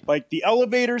moments. Right. Like the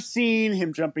elevator scene,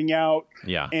 him jumping out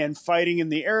and fighting in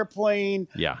the airplane.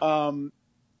 Yeah.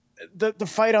 The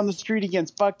fight on the street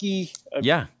against Bucky.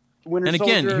 Winter Soldier.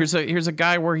 Again, here's a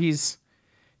guy where he's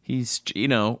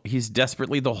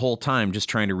desperately the whole time just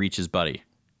trying to reach his buddy.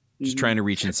 Just trying to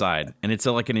reach inside. And it's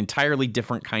like an entirely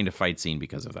different kind of fight scene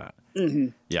because of that. Mm-hmm.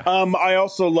 Yeah. I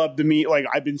also love the meme. Like,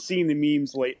 I've been seeing the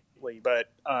memes lately, but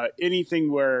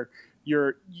anything where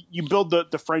you build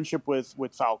the friendship with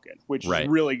Falcon, which is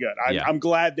really good. I'm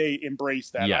glad they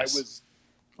embraced that. Yes. I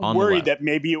was worried that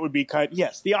maybe it would be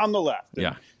the on the left.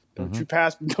 Yeah. Don't you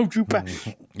pass.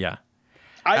 Yeah.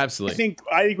 Absolutely.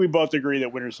 I think we both agree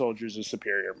that Winter Soldier is a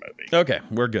superior movie. Okay,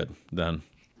 we're good then.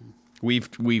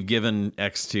 We've given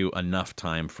X2 enough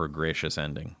time for a gracious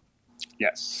ending.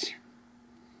 Yes.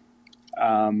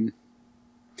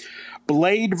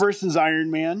 Blade versus Iron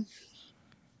Man.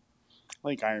 I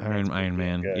think Iron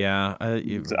Man. Yeah.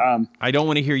 I don't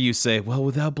want to hear you say, well,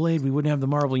 without Blade, we wouldn't have the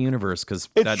Marvel Universe, because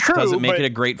that doesn't make it a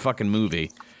great fucking movie.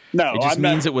 No, it just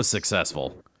means it was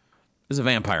successful. It's a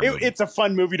vampire movie. It's a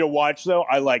fun movie to watch, though.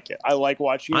 I like it. I like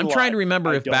watching it. I'm trying to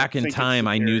remember if back in time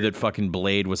I knew that fucking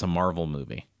Blade was a Marvel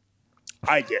movie.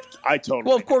 I did. I totally.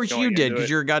 Well, of course you did, because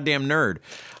you're a goddamn nerd.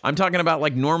 I'm talking about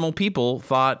like normal people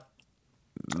thought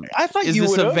I thought is you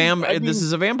this would this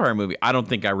is a vampire movie? I don't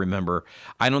think I remember.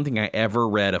 I don't think I ever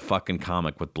read a fucking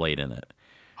comic with Blade in it.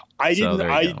 I didn't.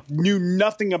 I knew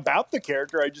nothing about the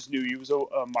character. I just knew he was a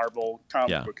Marvel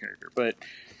comic book character. But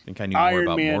I think I knew more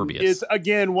about Morbius. Is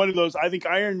again one of those. I think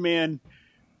Iron Man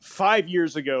 5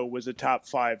 years ago was a top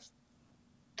 5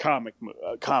 comic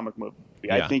movie.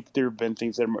 Yeah. I think there have been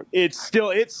things that are.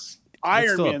 It's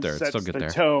Iron Man sets the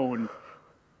tone.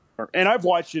 And I've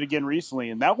watched it again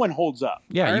recently, and that one holds up.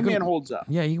 Yeah, Iron Man holds up.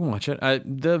 Yeah, you can watch it.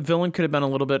 The villain could have been a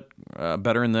little bit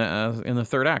better in the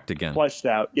third act again. Fleshed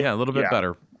out. Yeah, a little bit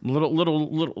better. Little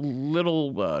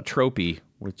tropey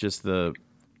with just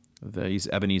he's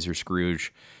Ebenezer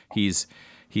Scrooge. He's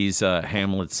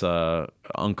Hamlet's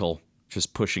uncle,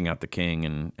 just pushing out the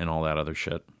king and all that other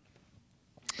shit.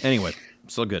 Anyway,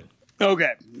 still good.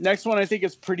 Okay, next one I think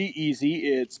is pretty easy.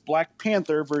 It's Black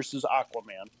Panther versus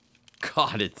Aquaman.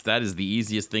 God, that is the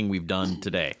easiest thing we've done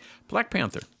today. Black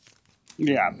Panther.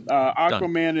 Yeah,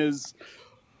 Aquaman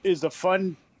is a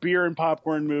fun beer and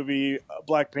popcorn movie.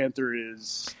 Black Panther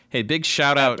is. Hey, big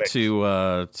shout out to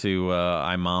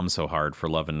I Mom So Hard for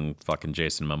loving fucking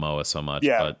Jason Momoa so much.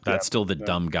 Yeah, but that's still the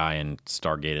dumb guy in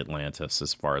Stargate Atlantis,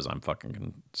 as far as I'm fucking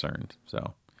concerned.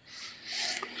 So.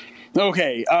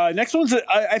 Okay, next one's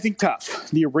I think tough.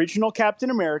 The original Captain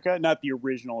America, not the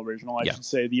original. I should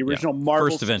say the original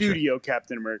Marvel Studio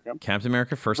Captain America. Captain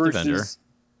America: First Avenger.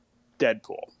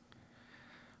 Deadpool.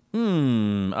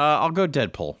 I'll go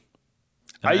Deadpool.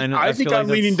 I think I'm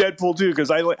leaning Deadpool too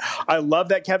because I love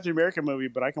that Captain America movie,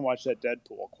 but I can watch that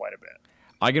Deadpool quite a bit.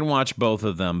 I can watch both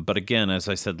of them, but again, as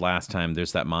I said last time,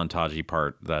 there's that montagey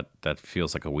part that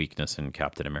feels like a weakness in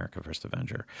Captain America: First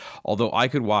Avenger. Although I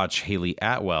could watch Haley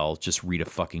Atwell just read a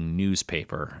fucking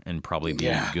newspaper and probably be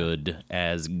as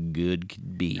good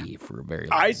could be for a very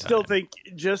long time. I still think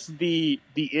just the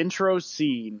intro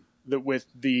scene with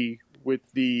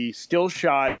the still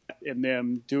shot and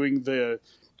them doing the.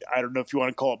 I don't know if you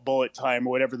want to call it bullet time or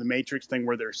whatever, the Matrix thing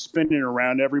where they're spinning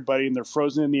around everybody and they're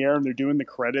frozen in the air and they're doing the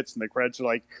credits and the credits are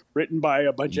like written by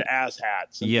a bunch of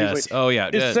asshats. Yes. Oh yeah.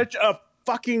 It's such a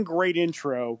fucking great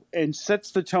intro and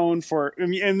sets the tone for,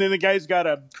 and then the guy's got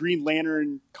a Green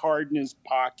Lantern card in his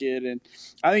pocket. And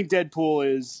I think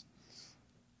Deadpool is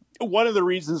one of the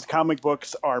reasons comic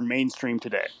books are mainstream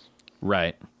today.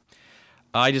 Right.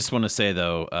 I just want to say,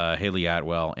 though, Haley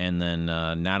Atwell and then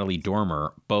Natalie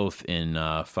Dormer, both in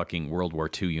fucking World War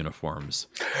II uniforms.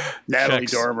 Natalie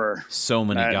Dormer. So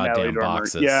many goddamn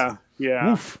boxes.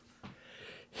 Yeah. Oof.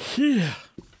 Yeah.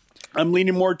 I'm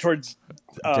leaning more towards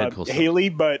Haley,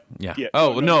 but... Yeah.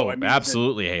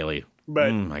 Absolutely Haley.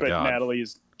 But, my God.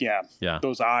 Natalie's,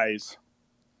 those eyes.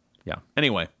 Yeah.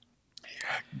 Anyway.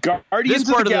 Guardians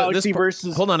of the Galaxy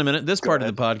versus... Hold on a minute. This part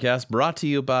of the podcast brought to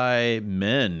you by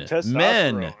men.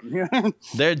 Men.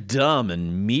 They're dumb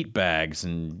and meatbags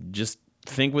and just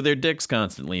think with their dicks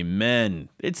constantly. Men.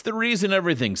 It's the reason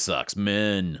everything sucks.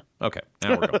 Men. Okay.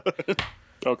 Now we're going.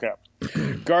 Okay.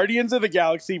 Guardians of the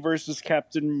Galaxy versus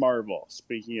Captain Marvel.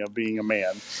 Speaking of being a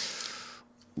man.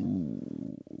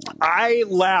 I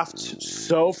laughed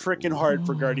so freaking hard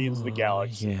for Guardians of the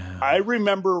Galaxy. Yeah. I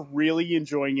remember really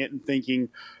enjoying it and thinking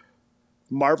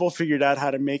Marvel figured out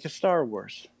how to make a Star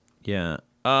Wars. Yeah.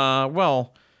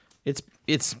 Well,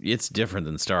 it's different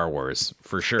than Star Wars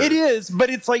for sure. It is, but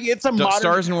it's like it's a modern.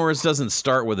 Star Wars doesn't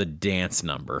start with a dance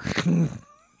number.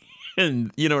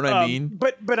 And you know what I mean?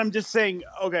 But I'm just saying,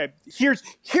 okay,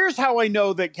 here's how I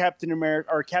know that Captain America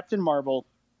or Captain Marvel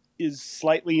is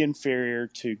slightly inferior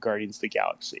to Guardians of the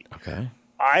Galaxy. Okay.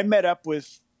 I met up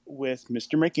with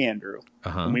Mr. McAndrew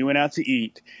and we went out to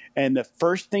eat. And the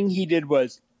first thing he did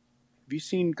was, have you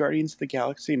seen Guardians of the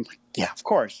Galaxy? And I'm like, yeah, of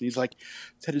course. And he's like,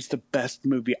 that is the best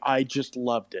movie. I just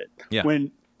loved it. Yeah.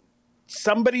 When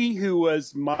somebody who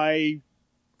was my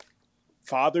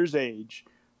father's age,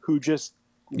 who just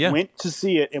went to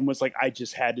see it and was like, I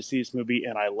just had to see this movie,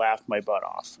 and I laughed my butt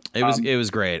off. It was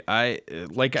great. I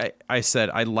said,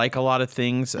 I like a lot of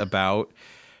things about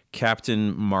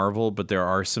Captain Marvel, but there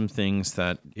are some things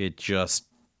that it just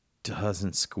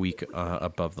doesn't squeak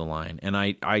above the line. And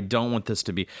I don't want this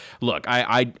to be. Look,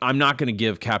 I'm not going to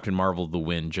give Captain Marvel the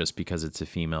win just because it's a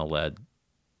female-led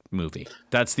movie.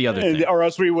 That's the other thing. Or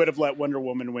else we would have let Wonder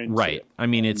Woman win. Right. Too. I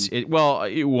mean,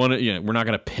 we're not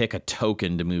going to pick a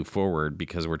token to move forward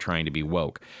because we're trying to be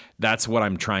woke. That's what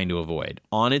I'm trying to avoid.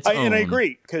 On its own. And I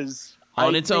agree, because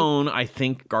I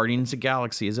think Guardians of the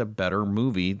Galaxy is a better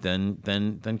movie than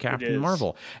Captain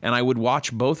Marvel. And I would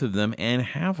watch both of them and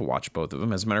have watched both of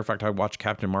them. As a matter of fact, I watched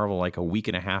Captain Marvel like a week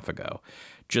and a half ago.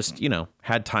 Just,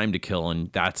 had time to kill,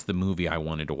 and that's the movie I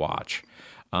wanted to watch.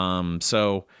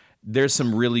 So there's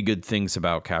some really good things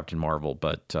about Captain Marvel,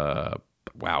 but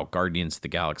wow, Guardians of the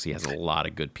Galaxy has a lot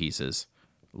of good pieces.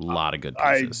 A lot of good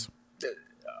pieces.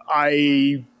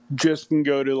 I just can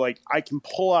go to I can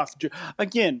pull off.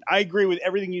 Again, I agree with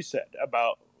everything you said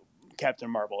about Captain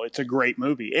Marvel. It's a great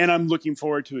movie, and I'm looking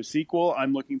forward to a sequel.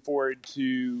 I'm looking forward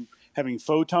to having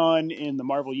Photon in the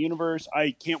Marvel Universe.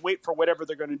 I can't wait for whatever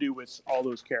they're going to do with all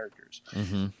those characters.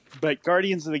 Mm-hmm. But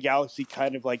Guardians of the Galaxy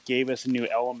kind of gave us a new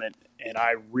element, and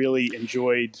I really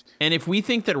enjoyed. And if we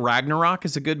think that Ragnarok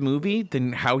is a good movie,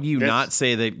 then how do you not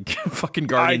say that fucking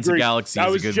Guardians of the Galaxy is a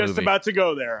good movie? I was just about to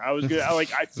go there.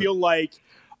 I feel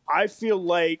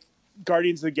like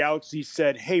Guardians of the Galaxy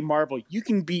said, "Hey, Marvel, you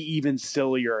can be even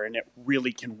sillier, and it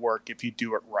really can work if you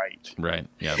do it right." Right.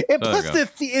 Yeah. And plus,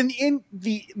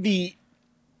 the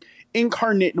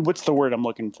incarnate, what's the word I'm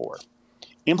looking for?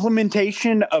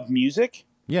 Implementation of music.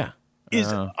 Yeah.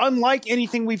 Is unlike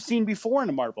anything we've seen before in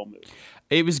a Marvel movie.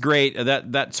 It was great.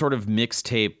 That sort of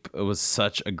mixtape was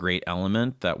such a great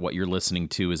element that what you're listening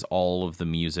to is all of the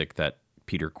music that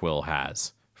Peter Quill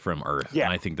has from Earth. Yeah.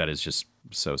 And I think that is just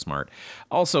so smart.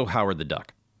 Also, Howard the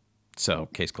Duck. So,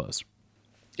 case closed.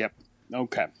 Yep.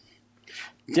 Okay.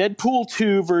 Deadpool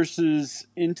 2 versus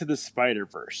Into the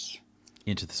Spider-Verse.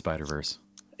 Into the Spider-Verse.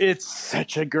 It's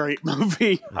such a great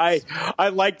movie. I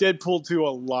like Deadpool 2 a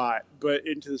lot, but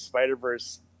Into the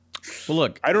Spider-Verse. Well,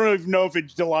 look, I don't even know if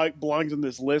it belongs on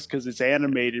this list because it's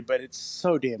animated, but it's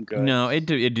so damn good. No, it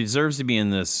deserves to be in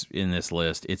this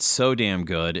list. It's so damn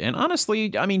good. And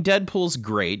honestly, I mean, Deadpool's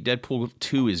great. Deadpool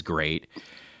 2 is great,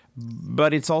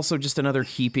 but it's also just another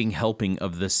heaping helping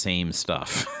of the same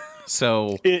stuff.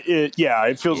 So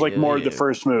it feels like more of the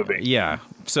first movie. Yeah.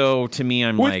 So to me,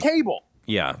 I'm with Cable.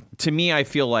 Yeah. To me, I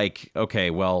feel like, okay,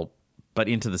 well, but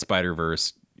Into the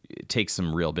Spider-Verse takes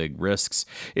some real big risks.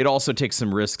 It also takes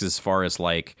some risks as far as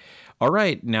all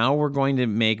right, now we're going to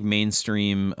make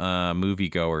mainstream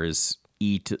moviegoers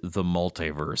eat the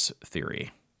multiverse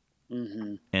theory.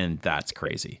 Mm-hmm. And that's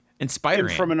crazy. And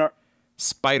Spider-Man.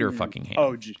 Spider fucking Ham.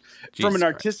 Oh, from an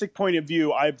artistic point of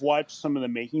view, I've watched some of the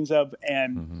makings of,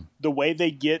 and the way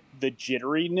they get the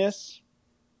jitteriness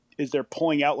is they're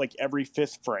pulling out every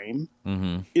fifth frame.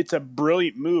 Mm-hmm. It's a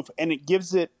brilliant move, and it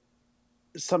gives it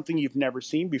something you've never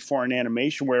seen before in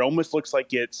animation, where it almost looks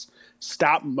like it's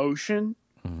stop motion,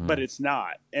 but it's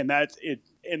not. And that's it.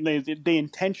 And they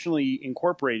intentionally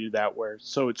incorporated that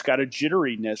so it's got a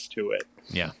jitteriness to it.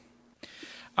 Yeah.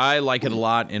 I like it a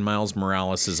lot, and Miles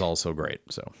Morales is also great.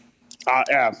 So,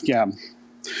 yeah.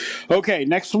 Okay,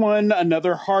 next one,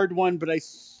 another hard one, but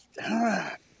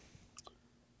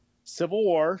Civil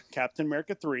War, Captain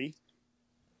America 3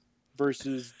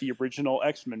 versus the original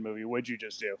X-Men movie. What'd you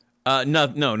just do?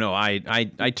 No.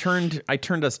 I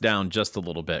turned us down just a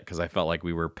little bit because I felt like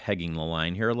we were pegging the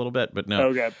line here a little bit, but no.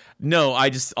 Okay. No, I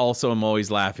just also am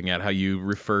always laughing at how you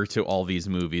refer to all these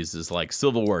movies as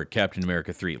Civil War, Captain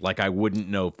America 3. Like I wouldn't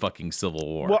know fucking Civil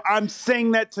War. Well, I'm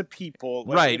saying that to people.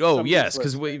 Right. Oh, yes,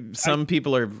 because some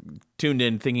people are tuned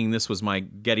in thinking this was my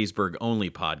Gettysburg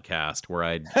only podcast where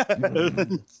I'd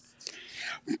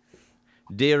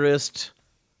Dearest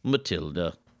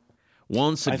Matilda,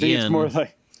 once again. I think it's more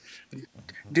like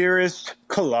Dearest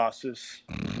Colossus.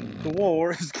 The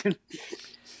war is going to...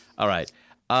 All right.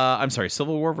 I'm sorry,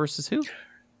 Civil War versus who?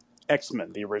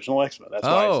 X-Men, the original X-Men. That's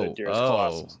why I said Dearest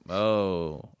Colossus.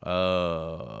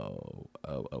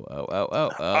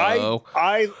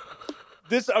 I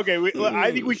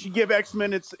think we should give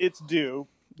X-Men its due.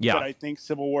 Yeah. But I think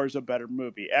Civil War is a better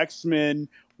movie. X-Men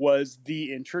was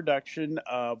the introduction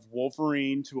of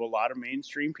Wolverine to a lot of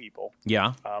mainstream people.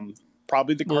 Yeah.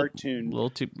 Probably the cartoon. A little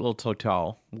too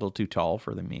tall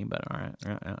for me, but all right.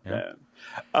 Yeah.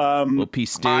 Little P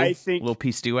stew. Little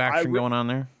P stew action going on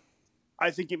there. I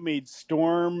think it made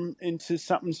Storm into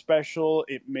something special.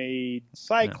 It made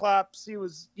Cyclops. He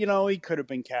was, he could have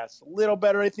been cast a little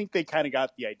better. I think they kind of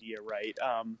got the idea right.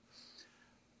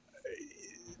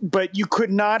 But you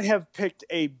could not have picked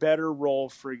a better role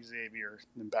for Xavier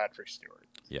than Patrick Stewart.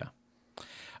 Yeah.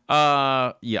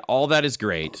 All that is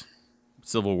great.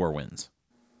 Civil War wins.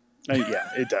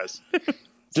 Yeah, it does.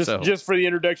 Just for the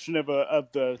introduction of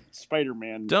the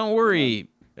Spider-Man. Don't worry,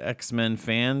 X-Men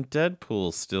fan.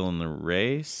 Deadpool's still in the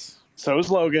race. So is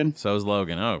Logan.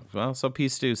 Oh, well, so P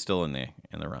Stew's still in the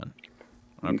run.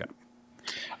 Okay.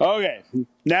 Okay.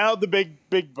 Now the big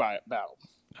battle.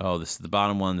 Oh, this is the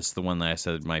bottom one. This is the one that I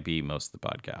said might be most of the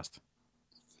podcast.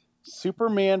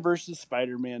 Superman versus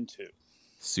Spider-Man 2.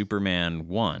 Superman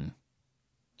 1.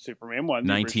 Superman 1.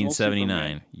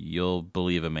 1979. You'll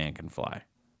Believe a Man Can Fly.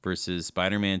 Versus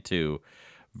Spider-Man 2.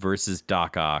 Versus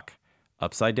Doc Ock.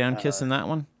 Upside down kiss in that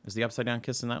one? Is the upside down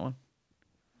kiss in that one?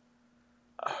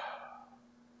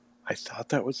 I thought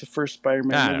that was the first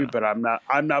Spider-Man movie, but I'm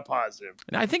not positive.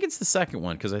 I think it's the second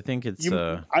one because I think it's.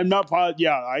 I'm not positive.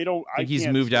 Yeah, I don't. I think he's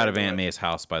moved out of Aunt May's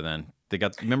house by then. They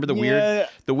got. Remember the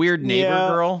weird neighbor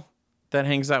girl that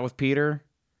hangs out with Peter.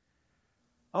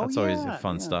 That's always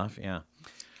fun stuff. Yeah.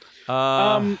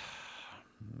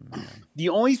 The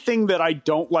only thing that I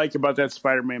don't like about that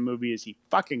Spider-Man movie is he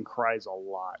fucking cries a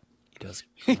lot. He does.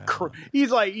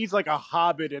 He's like a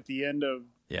hobbit at the end of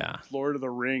Lord of the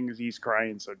Rings. He's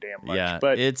crying so damn much. Yeah,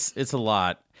 but it's a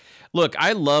lot. Look,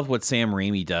 I love what Sam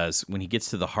Raimi does when he gets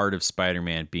to the heart of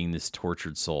Spider-Man being this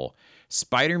tortured soul.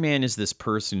 Spider-Man is this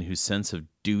person whose sense of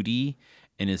duty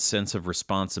and his sense of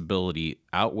responsibility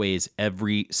outweighs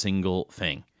every single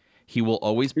thing. He will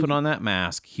always put on that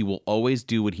mask. He will always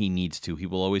do what he needs to. He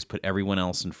will always put everyone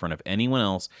else in front of anyone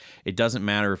else. It doesn't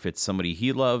matter if it's somebody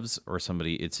he loves or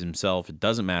it's himself. It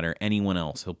doesn't matter. Anyone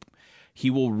else. He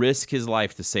will risk his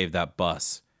life to save that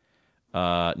bus,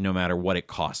 no matter what it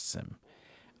costs him.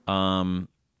 And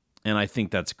I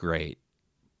think that's great.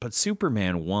 But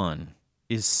Superman 1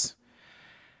 is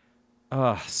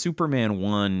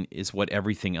what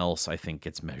everything else I think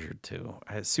gets measured to.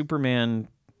 Superman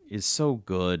is so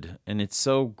good, and it's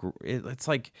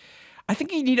like, I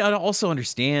think you need to also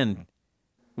understand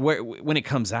when it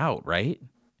comes out, right?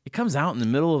 It comes out in the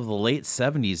middle of the late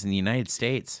 70s in the United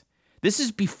States. This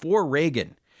is before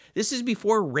Reagan. This is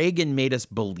before Reagan made us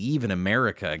believe in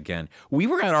America again. We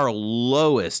were at our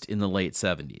lowest in the late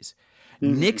 70s.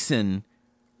 Mm-hmm. Nixon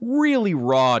really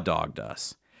raw dogged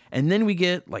us. And then we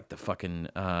get like the fucking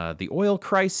the oil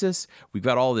crisis. We've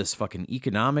got all this fucking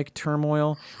economic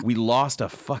turmoil. We lost a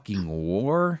fucking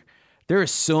war. There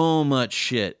is so much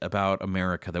shit about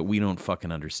America that we don't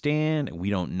fucking understand and we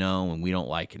don't know and we don't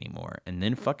like anymore. And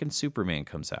then fucking Superman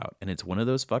comes out, and it's one of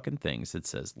those fucking things that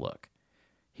says, look,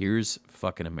 here's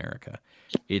fucking America.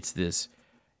 It's this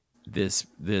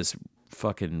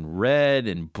fucking red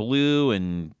and blue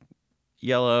and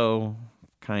yellow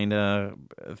kind of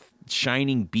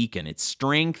shining beacon. It's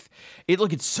strength.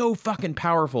 It's so fucking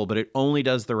powerful, but it only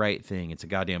does the right thing. It's a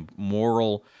goddamn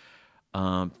moral.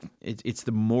 It's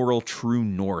the moral true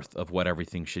north of what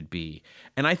everything should be.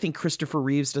 And I think Christopher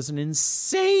Reeves does an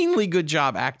insanely good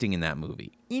job acting in that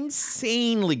movie.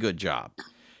 Insanely good job.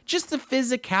 Just the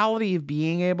physicality of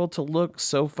being able to look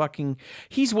so fucking.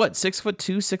 He's what, 6'2",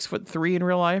 6'3" in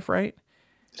real life, right?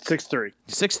 6'3".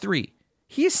 6'3".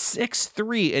 He's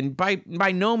 6'3", and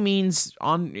by no means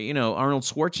on Arnold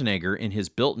Schwarzenegger in his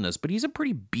builtness, but he's a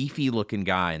pretty beefy looking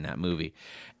guy in that movie.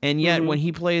 And yet when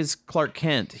he plays Clark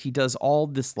Kent, he does all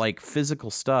this like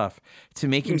physical stuff to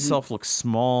make himself look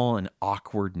small and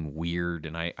awkward and weird.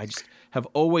 And I just have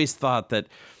always thought that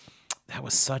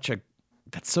was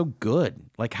that's so good.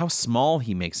 Like how small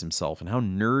he makes himself and how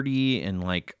nerdy and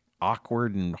like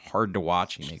awkward and hard to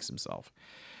watch he makes himself.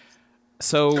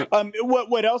 So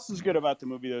what else is good about the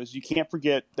movie though is you can't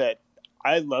forget that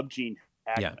I love Gene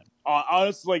Hackman. Yeah.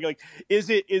 Honestly, like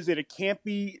is it a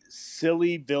campy,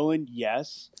 silly villain?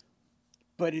 Yes,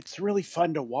 but it's really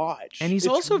fun to watch. And he's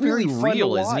also really very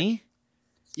real, isn't he?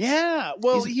 Yeah.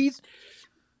 Well, he's.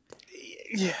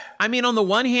 I mean, on the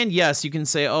one hand, yes, you can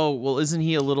say, "Oh, well, isn't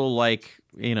he a little like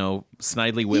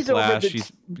Snidely Whiplash?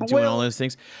 He's doing all those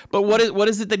things." But what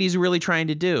is it that he's really trying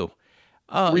to do?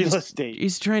 Real estate.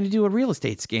 He's trying to do a real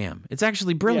estate scam. It's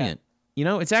actually brilliant.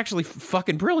 Yeah. It's actually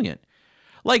fucking brilliant.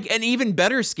 Like an even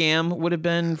better scam would have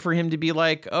been for him to be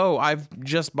like, "Oh, I've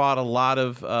just bought a lot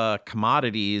of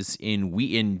commodities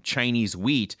in Chinese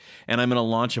wheat, and I'm going to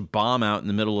launch a bomb out in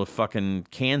the middle of fucking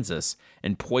Kansas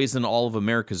and poison all of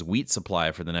America's wheat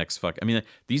supply for the next I mean,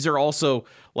 these are also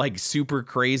like super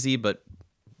crazy, but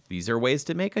these are ways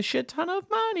to make a shit ton of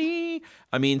money.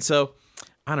 I mean, so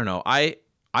I don't know.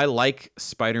 I like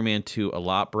Spider-Man 2 a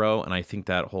lot, bro, and I think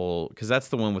because that's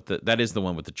the one with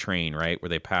the train, right, where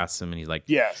they pass him and he's like,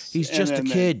 yes, he's just a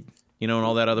kid, and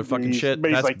all that other fucking shit.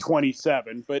 But he's like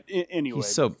 27. But anyway,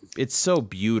 it's so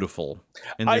beautiful,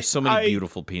 and there's so many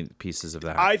beautiful pieces of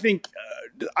that. I think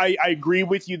I agree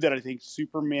with you that I think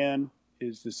Superman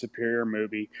is the superior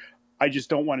movie. I just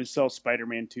don't want to sell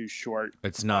Spider-Man 2 short.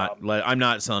 It's not. I'm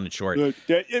not selling it short.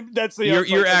 That's the.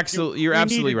 You're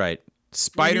absolutely right.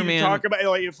 Spider-Man. Talk about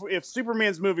like if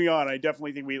Superman's moving on, I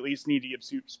definitely think we at least need to give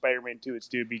Spider-Man 2 its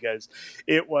due because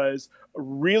it was a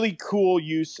really cool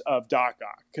use of Doc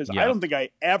Ock. Because I don't think I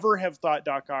ever have thought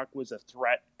Doc Ock was a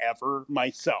threat ever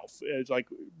myself. It's like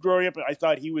growing up, I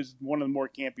thought he was one of the more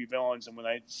campy villains, and when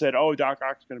I said, "Oh, Doc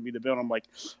Ock's going to be the villain," I'm like,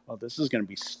 "Oh, this is going to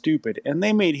be stupid." And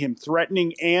they made him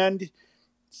threatening and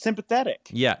sympathetic.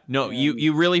 Yeah, no,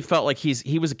 you really felt like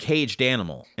he was a caged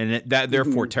animal, and that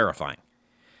therefore terrifying.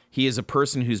 He is a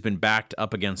person who's been backed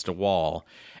up against a wall,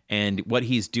 And what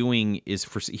he's doing is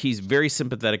he's very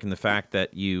sympathetic in the fact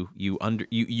that you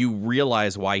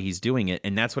realize why he's doing it,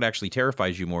 and that's what actually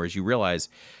terrifies you more, is you realize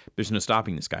there's no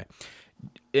stopping this guy.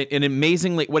 And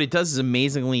amazingly, what it does is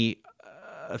amazingly.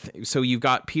 So you've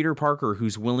got Peter Parker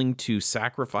who's willing to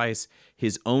sacrifice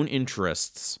his own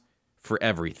interests for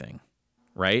everything,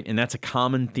 right? And that's a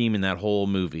common theme in that whole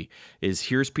movie. Is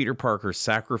here's Peter Parker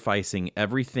sacrificing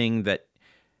everything that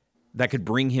could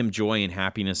bring him joy and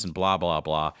happiness and blah, blah,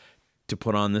 blah, to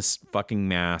put on this fucking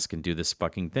mask and do this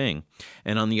fucking thing.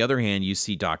 And on the other hand, you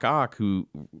see Doc Ock, who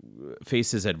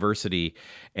faces adversity,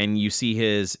 and you see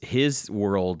his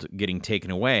world getting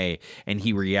taken away, and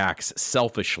he reacts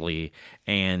selfishly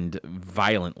and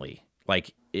violently.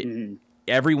 Like,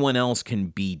 everyone else can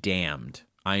be damned.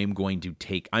 I'm going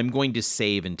to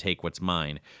save and take what's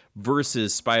mine.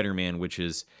 Versus Spider-Man, which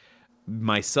is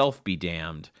myself be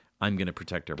damned. I'm going to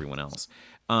protect everyone else.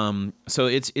 So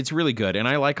it's really good, and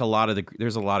I like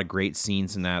there's a lot of great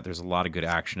scenes in that. There's a lot of good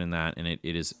action in that, and it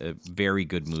is a very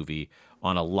good movie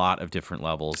on a lot of different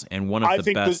levels, and one of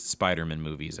the best Spider-Man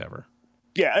movies ever.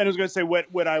 Yeah, and I was going to say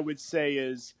what I would say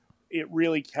is it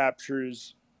really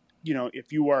captures,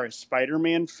 if you are a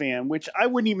Spider-Man fan, which I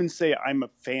wouldn't even say I'm a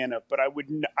fan of, but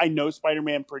I know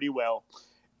Spider-Man pretty well,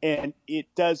 and it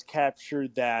does capture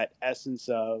that essence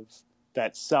of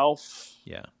that self.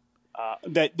 Yeah.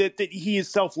 That he is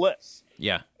selfless.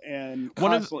 Yeah. And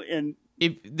constantly,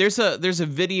 there's a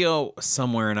video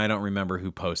somewhere, and I don't remember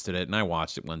who posted it, and I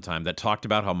watched it one time, that talked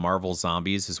about how Marvel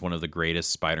Zombies is one of the greatest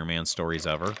Spider-Man stories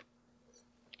ever.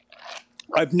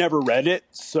 I've never read it,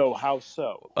 so how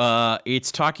so?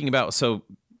 It's talking about, so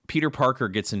Peter Parker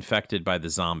gets infected by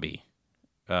the zombie,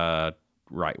 and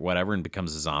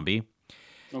becomes a zombie.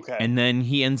 Okay. And then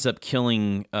he ends up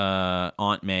killing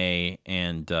Aunt May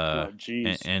and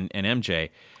MJ.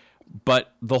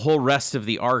 But the whole rest of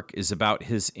the arc is about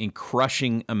his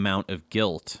crushing amount of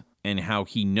guilt and how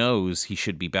he knows he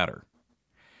should be better.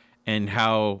 And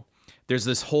how there's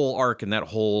this whole arc in that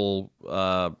whole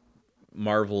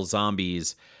Marvel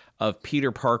Zombies of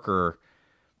Peter Parker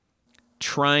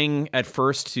trying at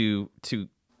first to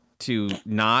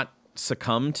not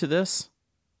succumb to this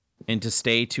and to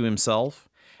stay to himself.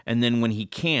 And then when he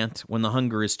can't, when the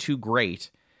hunger is too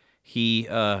great, he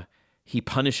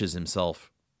punishes himself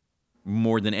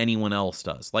more than anyone else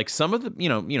does. Like some of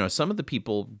the, some of the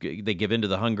people, they give into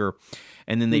the hunger,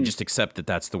 and then they just accept that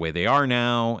that's the way they are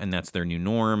now, and that's their new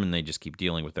norm, and they just keep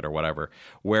dealing with it or whatever.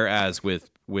 Whereas with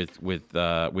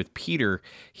Peter,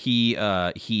 he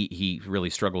really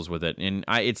struggles with it. And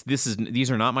these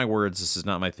are not my words. This is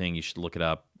not my thing. You should look it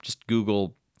up. Just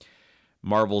Google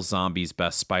Marvel Zombies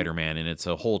Best Spider-Man, and it's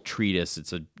a whole treatise.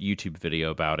 It's a YouTube video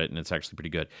about it, and it's actually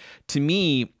pretty good. To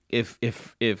me, if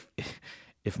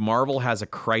Marvel has a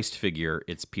Christ figure,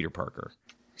 it's Peter Parker.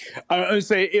 I would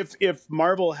say if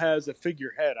Marvel has a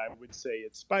figurehead, I would say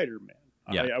it's Spider-Man.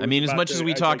 Yeah, I mean, as much as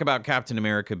we talk about Captain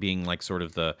America being like sort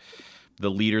of the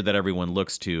leader that everyone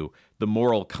looks to, the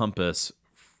moral compass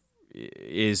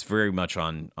is very much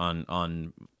on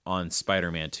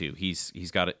Spider-Man too.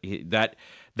 He's got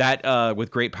that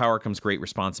with great power comes great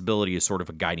responsibility is sort of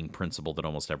a guiding principle that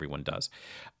almost everyone does.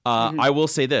 I will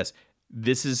say this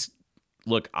is,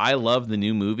 look, I love the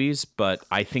new movies, but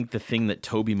I think the thing that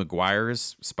Tobey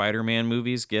Maguire's Spider-Man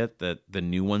movies get that the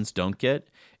new ones don't get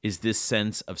is this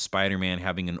sense of Spider-Man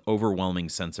having an overwhelming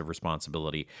sense of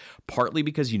responsibility, partly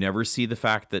because you never see the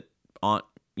fact that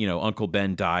Uncle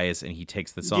Ben dies and he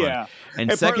takes this on. Yeah.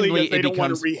 And secondly, they don't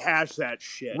want to rehash that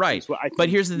shit. Right. But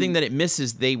here's the thing that it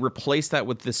misses. They replace that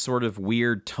with this sort of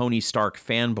weird Tony Stark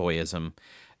fanboyism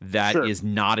that is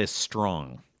not as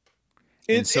strong.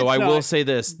 And so I will say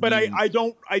this. But I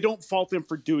don't fault them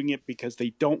for doing it because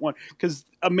they don't want, because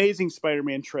Amazing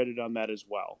Spider-Man treaded on that as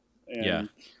well.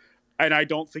 And I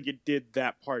don't think it did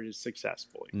that part as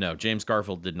successfully. No, James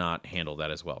Garfield did not handle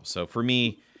that as well. So for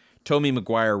me, Tobey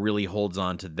Maguire really holds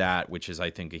on to that, which is,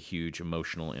 I think, a huge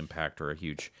emotional impact or a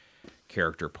huge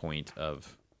character point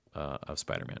of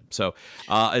Spider-Man. So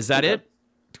is that it?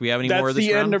 Do we have any more of this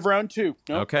round? That's the end of round 2.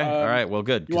 Nope. Okay. All right. Well,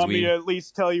 good. You want me to at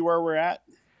least tell you where we're at?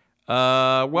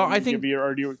 Well, I think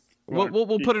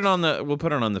we'll put it on the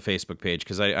Facebook page,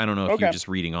 because I don't know if you just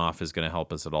reading off is going to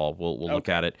help us at all. We'll look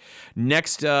at it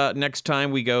next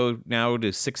time we go now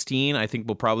to 16. I think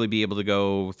we'll probably be able to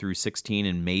go through 16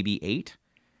 and maybe 8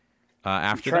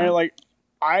 after that.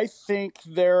 I think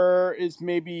there is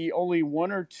maybe only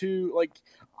one or two. Like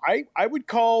I would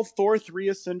call Thor 3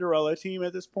 a Cinderella team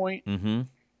at this point.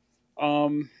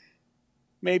 Mm-hmm.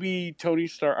 Maybe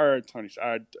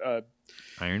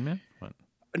Iron Man? What?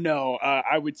 No,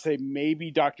 I would say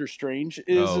maybe Doctor Strange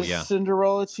is a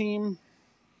Cinderella team.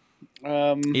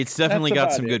 It's definitely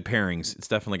got some good pairings. It's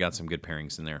definitely got some good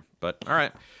pairings in there. But all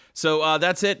right. So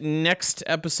that's it. Next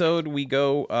episode, we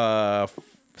go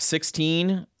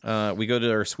 16. We go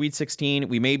to our Sweet 16.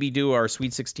 We maybe do our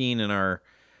Sweet 16 and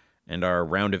our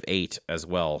round of 8 as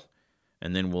well.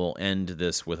 And then we'll end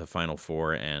this with a Final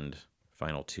 4 and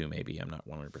Final 2, maybe. I'm not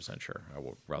 100% sure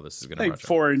how this is going to run.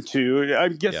 4 and 2. I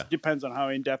guess it depends on how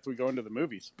in-depth we go into the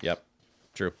movies. Yep.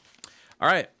 True. All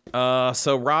right.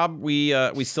 So, Rob,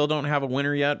 we still don't have a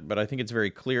winner yet, but I think it's very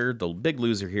clear. The big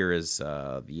loser here is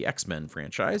the X-Men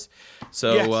franchise.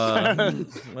 So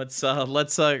let's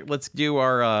do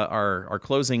our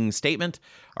closing statement,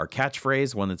 our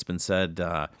catchphrase, one that's been said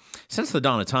since the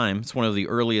dawn of time. It's one of the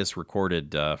earliest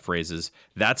recorded phrases.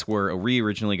 That's where we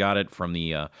originally got it, from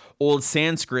the old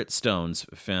Sanskrit stones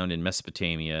found in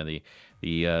Mesopotamia,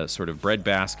 the sort of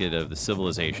breadbasket of the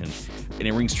civilization, and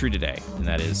it rings true today, and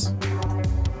that is,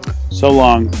 so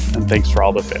long, and thanks for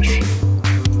all the fish.